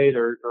invite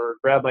or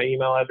grab my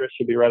email address.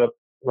 Should be right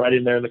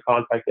in there in the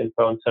contact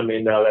info, and send me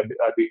a note.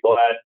 I'd be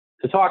glad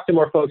to talk to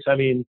more folks. One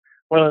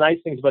of the nice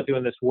things about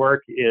doing this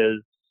work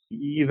is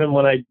even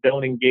when I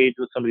don't engage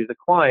with somebody as a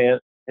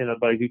client,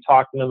 but I do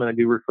talk to them and I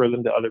do refer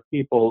them to other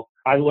people,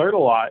 I learn a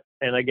lot,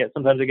 and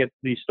sometimes I get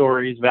these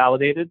stories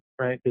validated,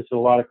 right? There's a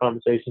lot of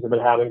conversations I've been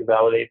having to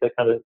validate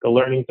the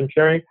learnings I'm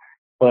sharing,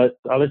 but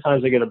other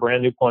times I get a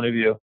brand new point of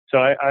view. So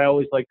I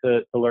always like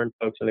to learn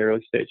folks in the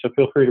early stage. So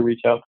feel free to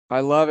reach out.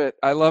 I love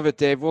it,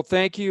 Dave. Well,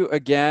 thank you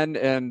again.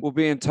 And we'll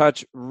be in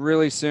touch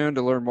really soon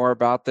to learn more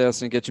about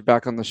this and get you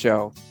back on the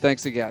show.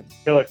 Thanks again.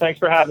 Killer, thanks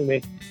for having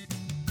me.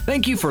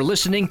 Thank you for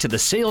listening to the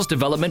Sales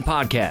Development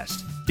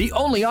Podcast, the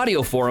only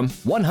audio forum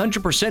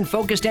 100%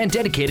 focused and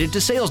dedicated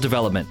to sales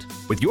development,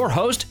 with your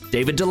host,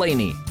 David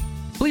Delaney.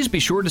 Please be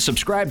sure to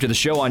subscribe to the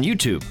show on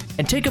YouTube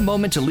and take a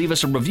moment to leave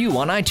us a review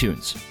on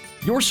iTunes.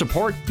 Your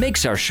support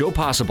makes our show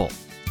possible.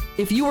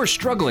 If you are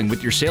struggling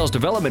with your sales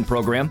development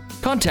program,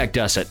 contact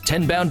us at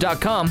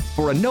 10bound.com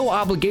for a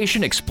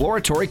no-obligation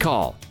exploratory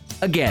call.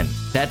 Again,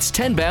 that's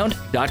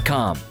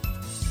 10bound.com.